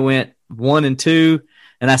 and then they went 1 and 2.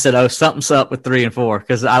 And I said, oh, something's up with 3 and 4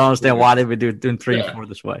 because I don't understand why they would be doing 3 and 4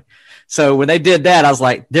 this way. So when they did that, I was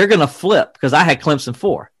like, they're going to flip because I had Clemson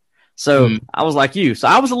 4. So I was like you. So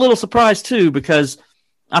I was a little surprised too because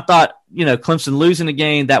I thought, Clemson losing a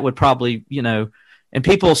game, that would probably, and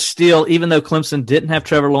people still, even though Clemson didn't have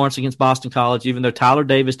Trevor Lawrence against Boston College, even though Tyler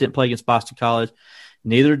Davis didn't play against Boston College,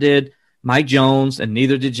 neither did Mike Jones and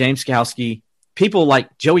neither did James Skalski. People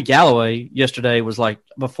like Joey Galloway yesterday was like,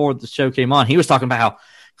 before the show came on, he was talking about how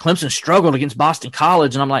Clemson struggled against Boston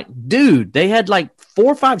College. And I'm like, dude, they had 4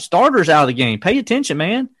 or 5 starters out of the game. Pay attention,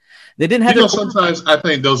 man. They didn't have sometimes I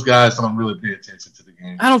think those guys don't really pay attention to the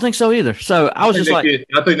game. I don't think so either. So I think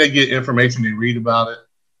they get information, they read about it.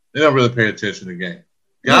 They don't really pay attention to the game.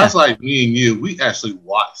 Guys like me and you, we actually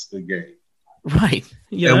watch the game. Right.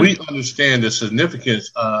 And we understand the significance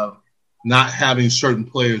of not having certain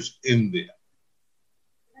players in there.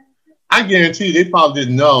 I guarantee you, they probably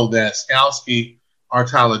didn't know that Skalski or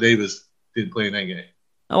Tyler Davis didn't play in that game.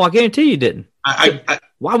 Oh, I guarantee you didn't.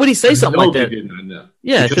 Why would he say something like that? I know.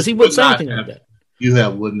 Yeah, because he wouldn't say anything like that. You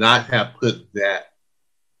would not have put that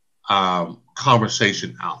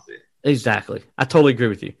conversation out there. Exactly. I totally agree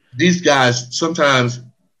with you. These guys, sometimes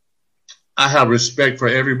I have respect for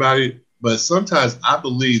everybody, but sometimes I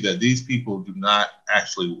believe that these people do not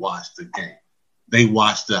actually watch the game. They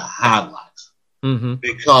watch the highlights. Mm-hmm.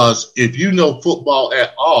 Because if you know football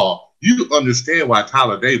at all, you understand why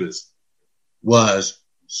Tyler Davis was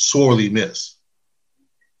sorely missed.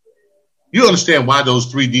 You understand why those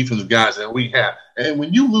 3 defensive guys that we have. And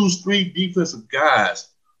when you lose 3 defensive guys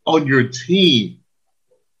on your team,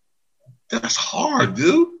 that's hard,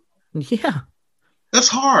 dude. Yeah. That's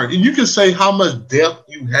hard. And you can say how much depth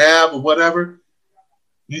you have or whatever.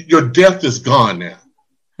 Your depth is gone now.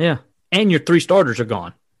 Yeah. And your 3 starters are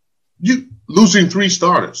gone. You losing 3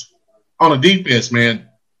 starters on a defense, man,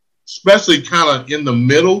 especially kind of in the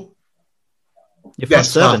middle. That's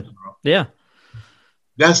 7. Tough, yeah.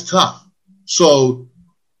 That's tough. So,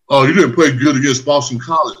 you didn't play good against Boston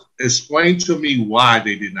College. Explain to me why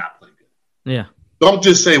they did not play good. Yeah. Don't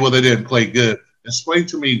just say, well, they didn't play good. Explain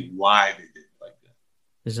to me why they didn't play good.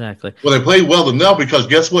 Exactly. Well, they played well enough because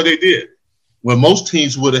guess what they did? When most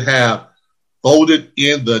teams would have folded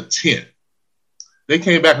in the tent, They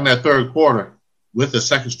came back in that third quarter with a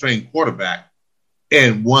second-string quarterback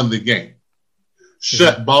and won the game.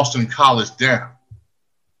 Shut Boston College down.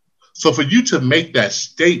 So for you to make that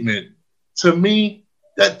statement, to me,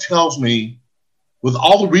 that tells me, with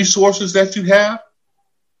all the resources that you have,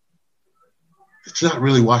 that you're not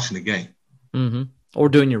really watching the game. Mm-hmm. Or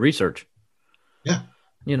doing your research. Yeah.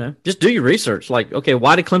 Just do your research. Like, okay,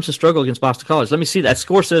 why did Clemson struggle against Boston College? Let me see. That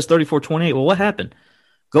score says 34-28. Well, what happened?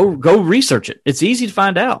 Go research it. It's easy to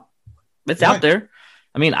find out. It's out there.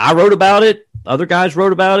 I mean, I wrote about it. Other guys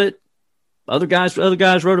wrote about it. Other guys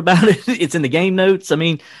wrote about it. It's in the game notes. I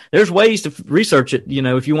mean, there's ways to research it,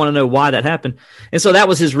 if you want to know why that happened. And so that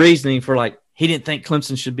was his reasoning for, like, he didn't think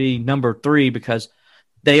Clemson should be number 3 because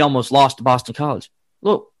they almost lost to Boston College.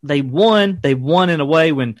 Look, they won. They won in a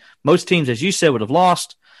way when most teams, as you said, would have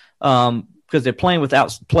lost because they're playing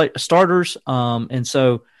without starters. And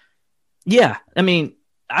so, yeah, I mean,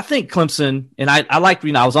 I think Clemson, and I liked,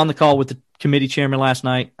 I was on the call with the committee chairman last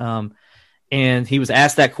night, and he was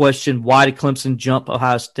asked that question, why did Clemson jump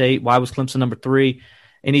Ohio State? Why was Clemson number 3?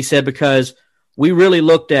 And he said, because we really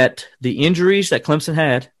looked at the injuries that Clemson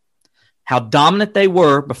had, how dominant they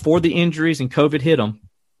were before the injuries and COVID hit them.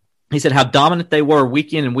 He said how dominant they were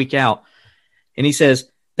week in and week out. And he says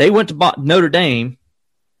they went to Notre Dame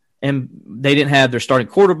and they didn't have their starting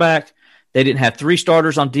quarterback. They didn't have 3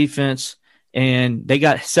 starters on defense. And they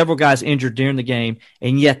got several guys injured during the game.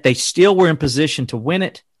 And yet they still were in position to win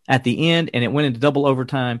it at the end. And it went into double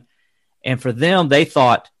overtime. And for them, they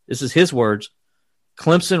thought, this is his words,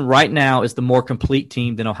 Clemson right now is the more complete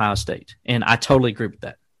team than Ohio State. And I totally agree with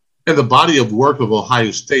that. And the body of work of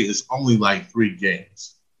Ohio State is only like 3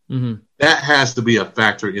 games. Mm-hmm. That has to be a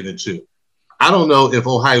factor in it too. I don't know if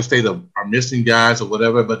Ohio State are missing guys or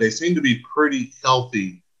whatever, but they seem to be pretty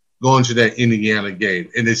healthy going to that Indiana game.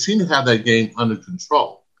 And they seem to have that game under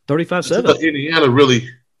control. 35-7.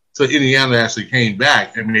 So Indiana actually came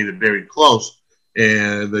back and made it very close.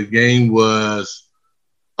 And the game was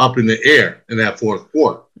up in the air in that fourth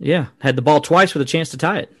quarter. Yeah, had the ball twice with a chance to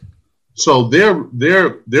tie it. So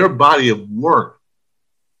their body of work,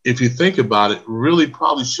 if you think about it, really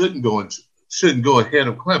probably shouldn't go ahead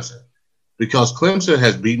of Clemson, because Clemson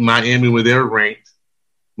has beaten Miami when they were ranked.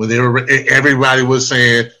 Everybody was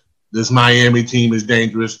saying this Miami team is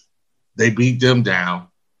dangerous. They beat them down.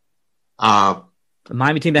 The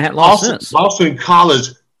Miami team that hadn't lost since. Boston College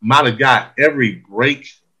might have got every break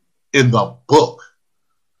in the book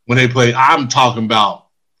when they played. I'm talking about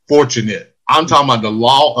fortunate. I'm talking about the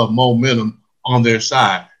law of momentum on their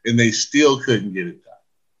side, and they still couldn't get it done.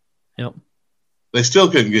 Yep. They still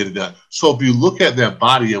couldn't get it done. So if you look at their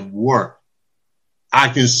body of work, I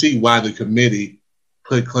can see why the committee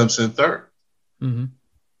put Clemson third. Mm-hmm.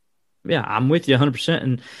 Yeah, I'm with you 100%.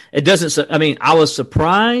 And it doesn't – I mean, I was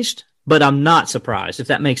surprised, but I'm not surprised, if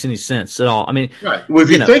that makes any sense at all. I mean – right. Well, if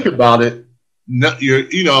you think about it,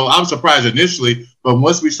 I'm surprised initially, but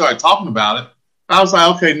once we started talking about it, I was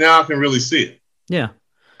like, okay, now I can really see it. Yeah.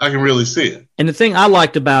 I can really see it. And the thing I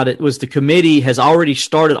liked about it was the committee has already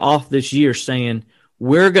started off this year saying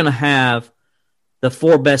we're going to have the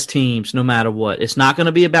 4 best teams no matter what. It's not going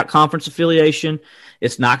to be about conference affiliation.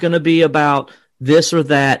 It's not going to be about this or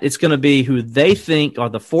that. It's going to be who they think are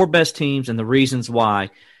the 4 best teams and the reasons why.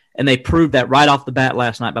 And they proved that right off the bat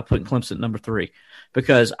last night by putting Clemson at number 3.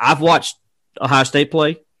 Because I've watched Ohio State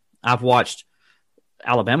play. I've watched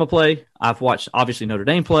Alabama play. I've watched, obviously, Notre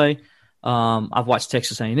Dame play. I've watched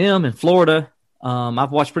Texas A&M and Florida.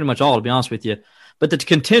 I've watched pretty much all, to be honest with you. But the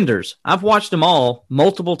contenders, I've watched them all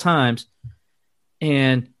multiple times.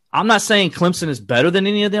 And I'm not saying Clemson is better than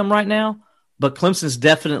any of them right now, but Clemson's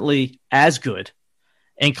definitely as good.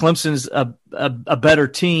 And Clemson's a better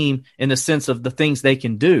team in the sense of the things they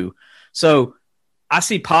can do. So I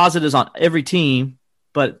see positives on every team,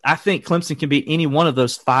 but I think Clemson can beat any one of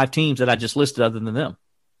those 5 teams that I just listed other than them.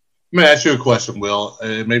 Let me ask you a question, Will.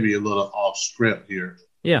 It may be a little off script here.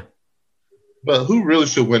 Yeah. But who really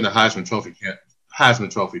should win the Heisman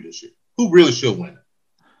Trophy this year? Who really should win it?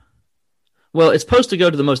 Well, it's supposed to go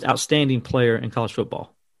to the most outstanding player in college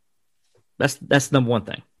football. That's number one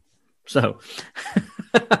thing. So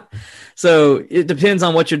it depends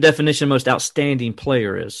on what your definition of most outstanding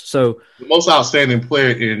player is. So the most outstanding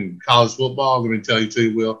player in college football, let me tell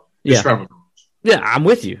you, Will, is Trevor Lawrence. Yeah, I'm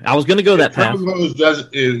with you. I was going to go that path.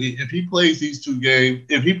 If he plays these 2 games,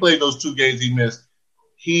 if he played those 2 games he missed,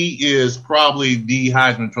 he is probably the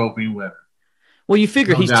Heisman Trophy winner. Well, you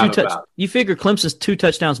figure You figure Clemson's 2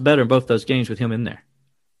 touchdowns better in both those games with him in there,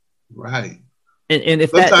 right? And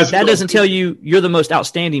if that doesn't tell you you're the most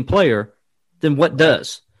outstanding player, then what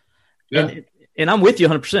does? Yeah. And I'm with you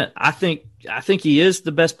 100%. I think he is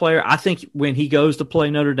the best player. I think when he goes to play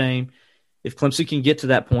Notre Dame, if Clemson can get to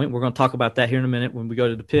that point, we're going to talk about that here in a minute when we go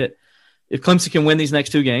to the pit. If Clemson can win these next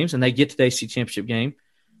 2 games and they get to the ACC championship game,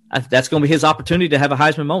 that's going to be his opportunity to have a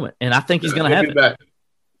Heisman moment, and I think he's going to have it. Back.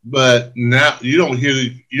 But now you don't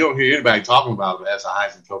hear anybody talking about it as a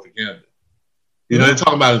Heisman Trophy candidate. You know, they're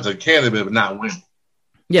talking about it as a candidate, but not winning.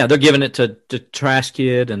 Yeah, they're giving it to Trash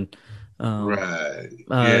Kid and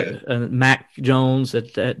Mac Jones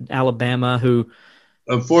at Alabama, who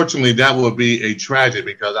unfortunately that would be a tragedy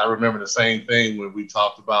because I remember the same thing when we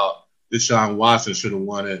talked about Deshaun Watson should have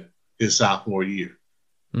won it his sophomore year.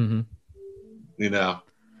 Mm-hmm. You know,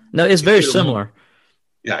 no, it's very similar.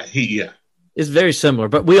 Yeah, it's very similar,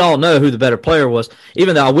 but we all know who the better player was.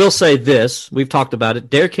 Even though I will say this, we've talked about it.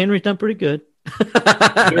 Derrick Henry's done pretty good.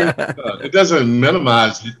 It doesn't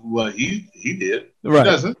minimize what he did. Right.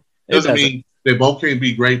 It doesn't mean they both can't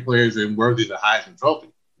be great players and worthy of the Heisman Trophy.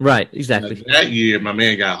 Right, exactly. That year, my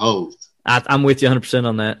man got hosed. I'm with you 100%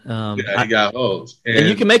 on that. He got hosed. And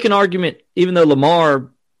you can make an argument, even though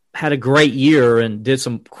Lamar had a great year and did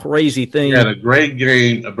some crazy things. He had a great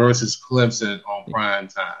game versus Clemson on prime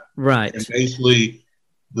time. Right. And basically,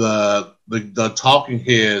 the talking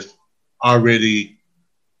heads already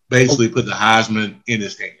basically put the Heisman in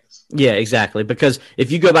his hands. Yeah, exactly. Because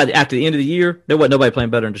if you go by after the end of the year, there wasn't nobody playing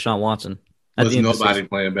better than Deshaun Watson. There's nobody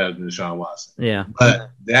playing better than Deshaun Watson. Yeah.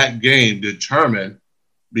 But that game determined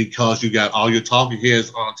because you got all your talking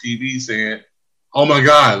heads on TV saying, oh, my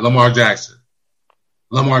God, Lamar Jackson.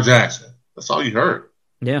 That's all you heard.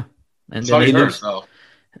 Yeah. And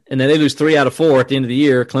then they lose 3 out of 4 at the end of the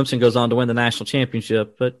year. Clemson goes on to win the national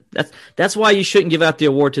championship. But that's why you shouldn't give out the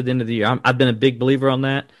award to the end of the year. I've been a big believer on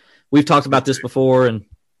that. We've talked about this before, and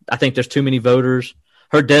I think there's too many voters.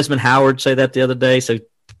 Heard Desmond Howard say that the other day, so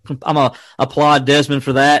I'm going to applaud Desmond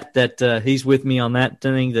for that he's with me on that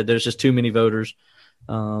thing, that there's just too many voters.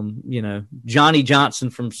 Johnny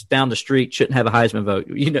Johnson from down the street shouldn't have a Heisman vote.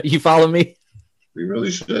 You follow me? He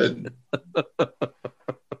really should.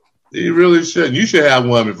 He really should. You should have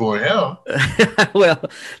one before him. Well,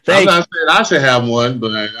 I'm not saying I should have one,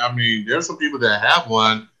 but I mean, there's some people that have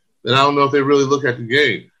one that I don't know if they really look at the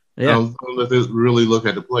game. Yeah. I don't know if they really look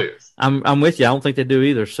at the players. I'm with you. I don't think they do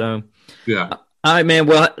either. So, yeah. All right, man.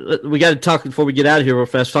 Well, we got to talk before we get out of here real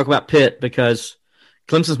fast. Talk about Pitt because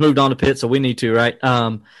Clemson's moved on to Pitt, so we need to, right?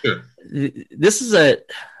 Sure. This is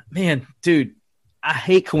dude. I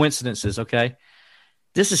hate coincidences. Okay,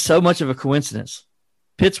 this is so much of a coincidence.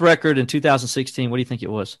 Pitt's record in 2016. What do you think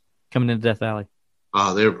it was coming into Death Valley?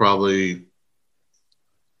 They were probably.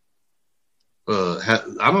 I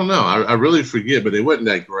don't know. I really forget, but they wasn't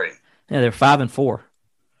that great. Yeah, they're 5-4.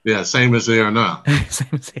 Yeah, same as they are now. Same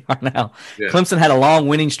as they are now. Yeah. Clemson had a long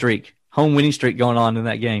winning streak, home winning streak going on in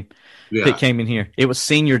that game. Yeah. Pitt came in here. It was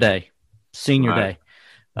senior day. Day.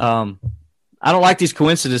 I don't like these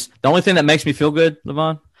coincidences. The only thing that makes me feel good,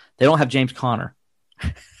 Levon, they don't have James Conner.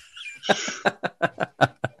 And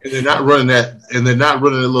they're not running that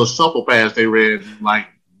little shuffle pass they ran like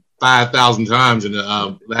 5,000 times in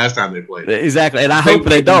the last time they played. Exactly, and I hope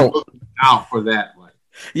they don't. Out for that one.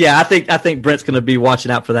 Yeah, I think Brent's going to be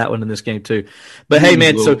watching out for that one in this game too. But hey,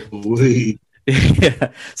 man,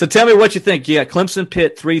 yeah. So tell me what you think. You got Clemson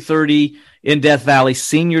Pitt 3:30 in Death Valley,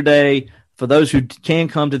 senior day. For those who can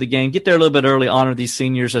come to the game, get there a little bit early. Honor these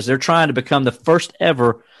seniors as they're trying to become the first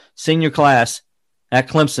ever senior class at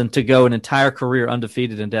Clemson to go an entire career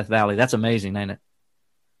undefeated in Death Valley. That's amazing, ain't it?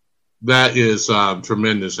 That is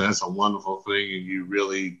tremendous. That's a wonderful thing, and you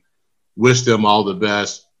really wish them all the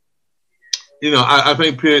best. I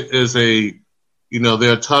think Pitt is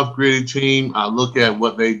they're a tough, gritty team. I look at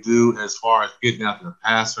what they do as far as getting after the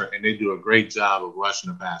passer, and they do a great job of rushing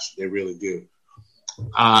the passer. They really do.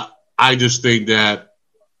 I just think that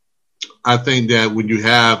when you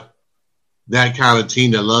have that kind of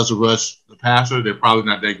team that loves to rush the passer, they're probably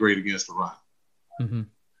not that great against the run. Mm-hmm.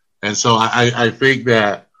 And so I think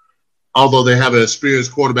that although they have an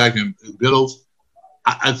experienced quarterback in Biddles,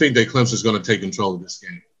 I think that Clemson's going to take control of this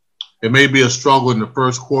game. It may be a struggle in the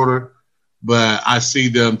first quarter, but I see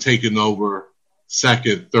them taking over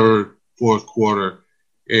second, third, fourth quarter,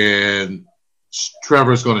 and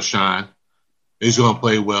Trevor's going to shine. He's going to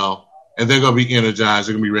play well, and they're going to be energized.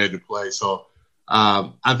 They're going to be ready to play. So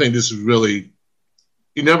I think this is really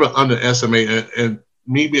 – you never underestimate – and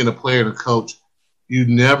me being a player and a coach, you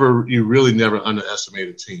really never underestimate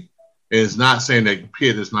a team. And it's not saying that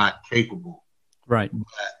Pitt is not capable. Right. But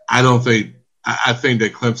I think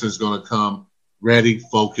that Clemson's going to come ready,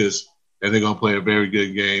 focused, and they're going to play a very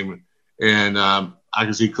good game. And I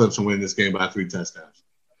can see Clemson win this game by 3 touchdowns.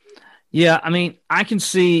 Yeah, I mean, I can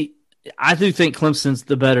see I do think Clemson's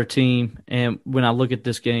the better team, and when I look at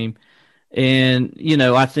this game, and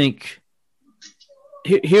I think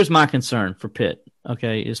here's my concern for Pitt.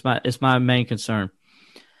 Okay, it's my main concern.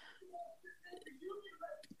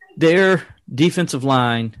 Their defensive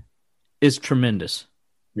line is tremendous.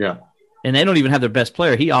 Yeah. And they don't even have their best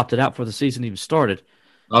player. He opted out before the season even started.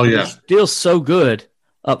 Oh, yeah. They're still so good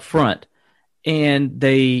up front. And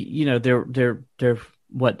they're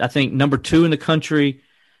what I think number 2 in the country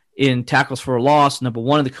in tackles for a loss, number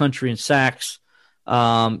 1 in the country in sacks.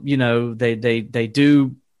 They're like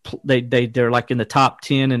in the top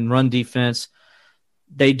 10 in run defense.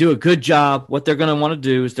 They do a good job. What they're going to want to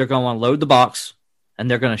do is they're going to want to load the box,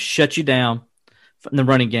 and they're going to shut you down in the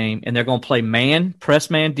running game, and they're going to play press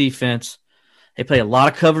man defense. They play a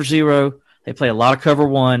lot of cover 0. They play a lot of cover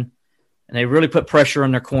 1, and they really put pressure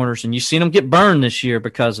on their corners. And you've seen them get burned this year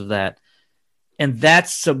because of that. And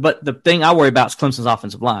but the thing I worry about is Clemson's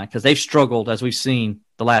offensive line, because they've struggled, as we've seen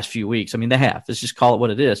the last few weeks. I mean, they have. Let's just call it what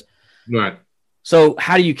it is. Right. So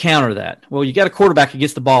how do you counter that? Well, you got a quarterback who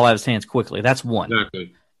gets the ball out of his hands quickly. That's one.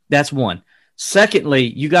 Exactly. That's one. Secondly,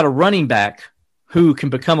 you got a running back who can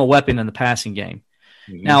become a weapon in the passing game.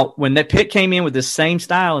 Mm-hmm. Now, when that Pitt came in with this same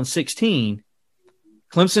style in 2016,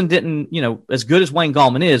 Clemson didn't, as good as Wayne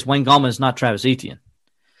Gallman is not Travis Etienne.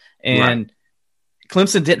 And right.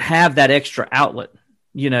 Clemson didn't have that extra outlet,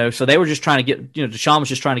 so they were just trying to get, Deshaun was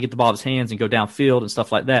just trying to get the ball in his hands and go downfield and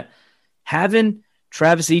stuff like that. Having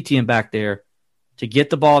Travis Etienne back there to get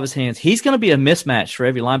the ball in his hands, he's going to be a mismatch for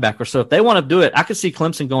every linebacker. So if they want to do it, I could see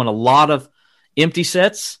Clemson going a lot of empty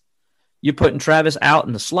sets. You're putting Travis out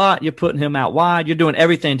in the slot. You're putting him out wide. You're doing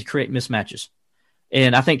everything to create mismatches.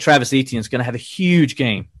 And I think Travis Etienne is going to have a huge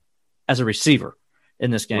game as a receiver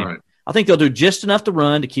in this game. Right. I think they'll do just enough to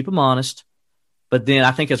run to keep him honest. But then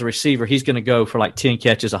I think as a receiver, he's going to go for like 10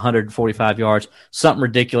 catches, 145 yards, something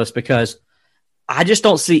ridiculous, because I just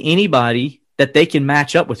don't see anybody that they can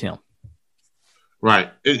match up with him.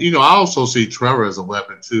 Right. I also see Trevor as a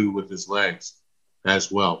weapon, too, with his legs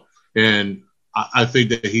as well. And I think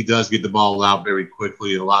that he does get the ball out very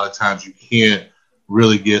quickly. And a lot of times you can't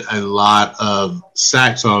really get a lot of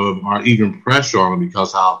sacks on him or even pressure on him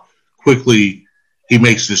because how quickly he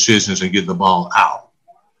makes decisions and get the ball out.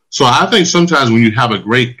 So I think sometimes when you have a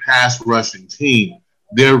great pass rushing team,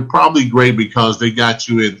 they're probably great because they got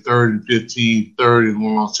you in 3rd and 15, 3rd and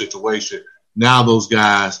long situation. Now those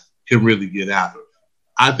guys can really get after it.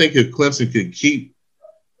 I think if Clemson could keep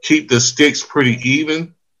the sticks pretty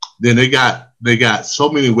even, then they got so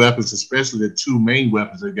many weapons, especially the 2 main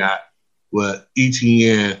weapons they got with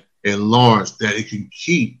Etienne and Lawrence, that it can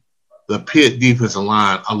keep the Pitt defensive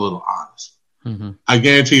line a little honest. Mm-hmm. I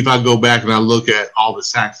guarantee if I go back and I look at all the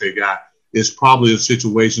sacks they got, it's probably in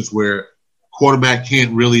situations where quarterback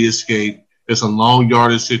can't really escape. It's a long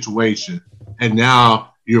yardage situation, and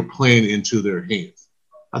now you're playing into their hands.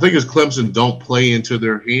 I think if Clemson don't play into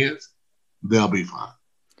their hands, they'll be fine.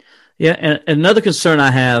 Yeah, and another concern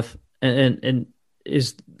I have and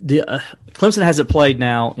is the Clemson hasn't played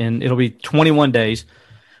now, and it'll be 21 days,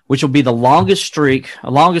 which will be the longest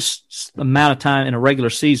amount of time in a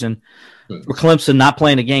regular season for Clemson not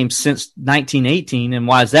playing a game since 1918. And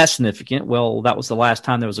why is that significant? Well, that was the last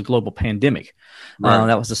time there was a global pandemic. Right.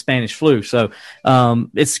 That was the Spanish flu. So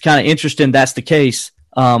it's kind of interesting that's the case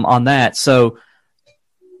on that. So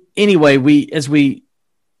anyway, as we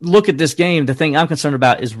look at this game, the thing I'm concerned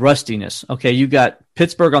about is rustiness. Okay, you got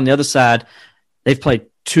Pittsburgh on the other side. They've played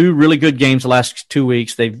 2 really good games the last 2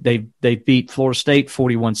 weeks. They beat Florida State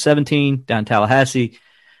 41-17 down in Tallahassee.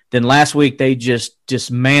 Then last week they just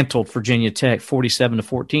dismantled Virginia Tech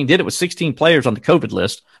 47-14. Did it with 16 players on the COVID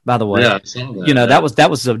list, by the way. Yeah, I saw that. That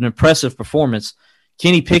was an impressive performance.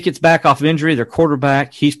 Kenny Pickett's back off of injury. Their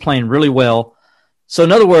quarterback, he's playing really well. So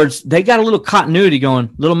in other words, they got a little continuity going,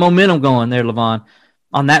 a little momentum going there, Levon,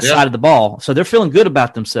 on that side of the ball. So they're feeling good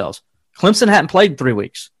about themselves. Clemson hadn't played in 3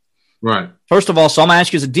 weeks. Right. First of all, so I'm going to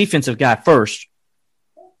ask you as a defensive guy first,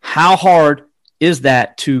 how hard is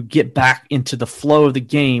that to get back into the flow of the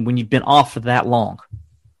game when you've been off for that long?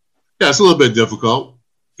 Yeah, it's a little bit difficult,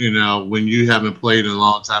 when you haven't played in a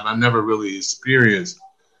long time. I've never really experienced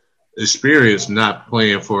not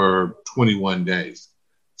playing for 21 days.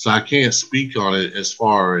 So I can't speak on it as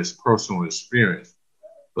far as personal experience.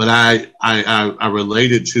 But I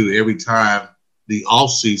related to every time the off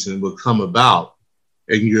season would come about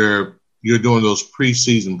and you're doing those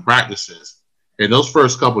preseason practices. And those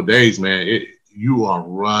first couple of days, man, you are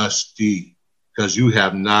rusty because you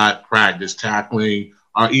have not practiced tackling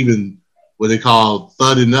or even what they call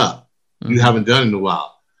thudding up. Mm-hmm. You haven't done it in a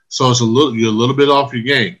while. So you're a little bit off your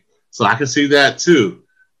game. So I can see that too.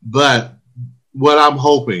 But what I'm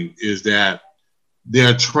hoping is that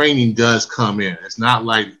their training does come in. It's not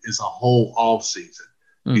like it's a whole off season.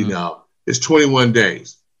 Mm-hmm. It's 21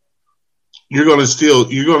 days. You're going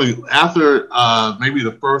to after maybe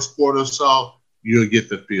the first quarter or so, you'll get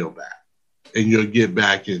the feel back and you'll get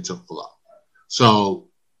back into flow. So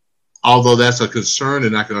although that's a concern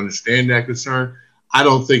and I can understand that concern, I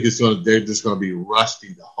don't think they're just going to be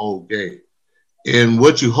rusty the whole game. And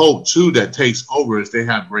what you hope too that takes over is they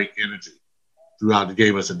have great energy throughout the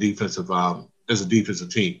game as a defensive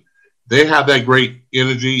team. They have that great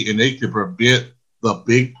energy and they can prevent the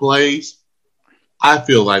big plays. I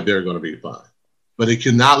feel like they're going to be fine. But they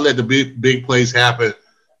cannot let the big plays happen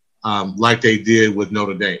like they did with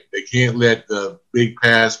Notre Dame. They can't let the big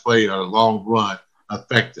pass play or the long run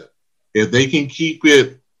affect them. If they can keep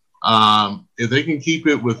it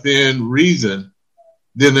within reason,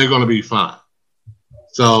 then they're going to be fine.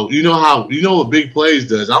 So what big plays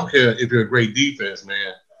does. I don't care if you're a great defense,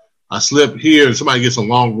 man. I slip here and somebody gets a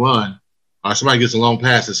long run or somebody gets a long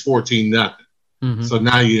pass, it's 14-0. Mm-hmm. So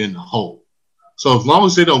now you're in the hole. So as long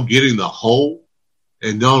as they don't get in the hole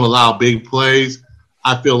and don't allow big plays,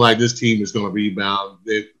 I feel like this team is going to rebound.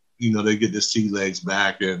 They get the sea legs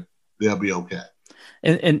back and they'll be okay.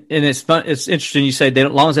 And it's fun. It's interesting you say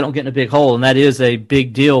as long as they don't get in a big hole, and that is a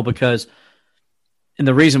big deal because, and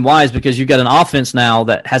the reason why is because you've got an offense now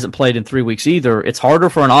that hasn't played in 3 weeks either. It's harder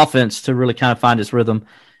for an offense to really kind of find its rhythm,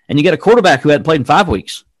 and you get a quarterback who hadn't played in 5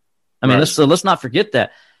 weeks. I mean, right. let's not forget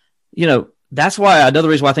that. That's why another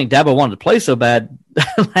reason why I think Dabo wanted to play so bad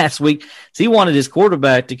last week is he wanted his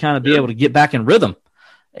quarterback to kind of be able to get back in rhythm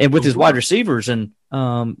and with his wide receivers. And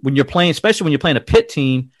when you're playing, especially when you're playing a Pitt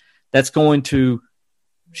team that's going to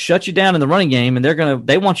shut you down in the running game, and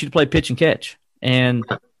they want you to play pitch and catch. And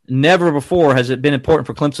never before has it been important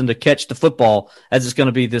for Clemson to catch the football as it's going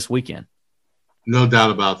to be this weekend. No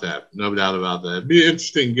doubt about that. It'll be an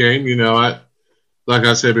interesting game. Like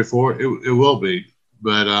I said before, it will be.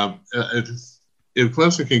 But if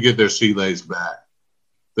Clemson can get their sea legs back,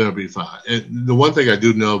 they'll be fine. And the one thing I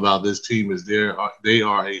do know about this team is they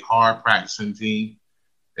are a hard practicing team,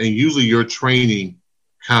 and usually your training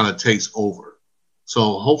kind of takes over.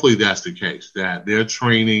 So hopefully that's the case, that their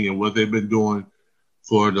training and what they've been doing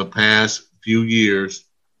for the past few years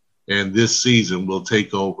and this season will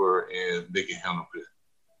take over and they can handle it.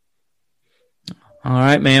 All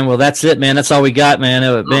right, man. Well, that's it, man. That's all we got,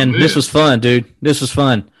 man. Ben, this was fun, dude. This was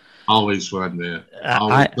fun. Always fun, man.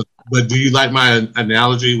 But do you like my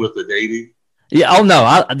analogy with the dating? Yeah. Oh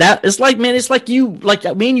no. It's like me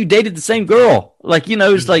and you dated the same girl.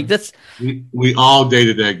 It's like that's. We all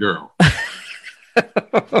dated that girl.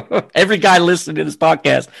 Every guy listening to this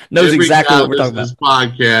podcast knows exactly what we're talking about. This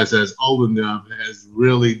podcast that's old enough has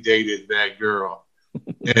really dated that girl,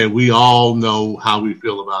 and we all know how we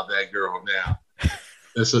feel about that girl now.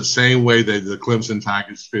 It's the same way that the Clemson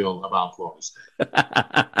Tigers feel about Florida State.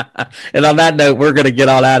 And on that note, we're going to get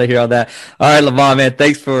on out of here on that. All right, Levon, man,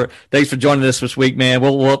 thanks for joining us this week, man.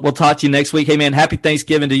 We'll talk to you next week. Hey, man, happy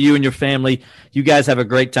Thanksgiving to you and your family. You guys have a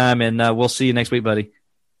great time, and we'll see you next week, buddy.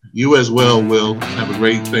 You as well, Will. Have a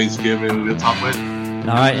great Thanksgiving. We'll talk later.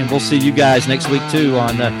 All right, and we'll see you guys next week, too,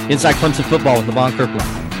 on Inside Clemson Football with Levon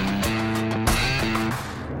Kirkland.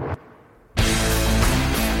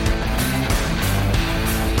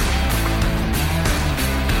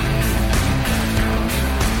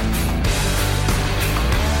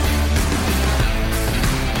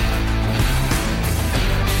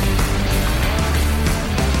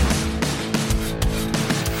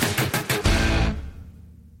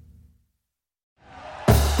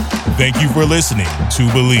 Thank you for listening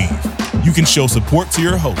to Believe. You can show support to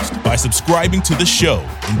your host by subscribing to the show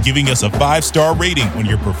and giving us a 5-star rating on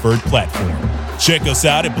your preferred platform. Check us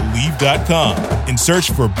out at Believe.com and search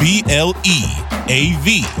for BLEAV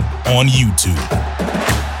on YouTube.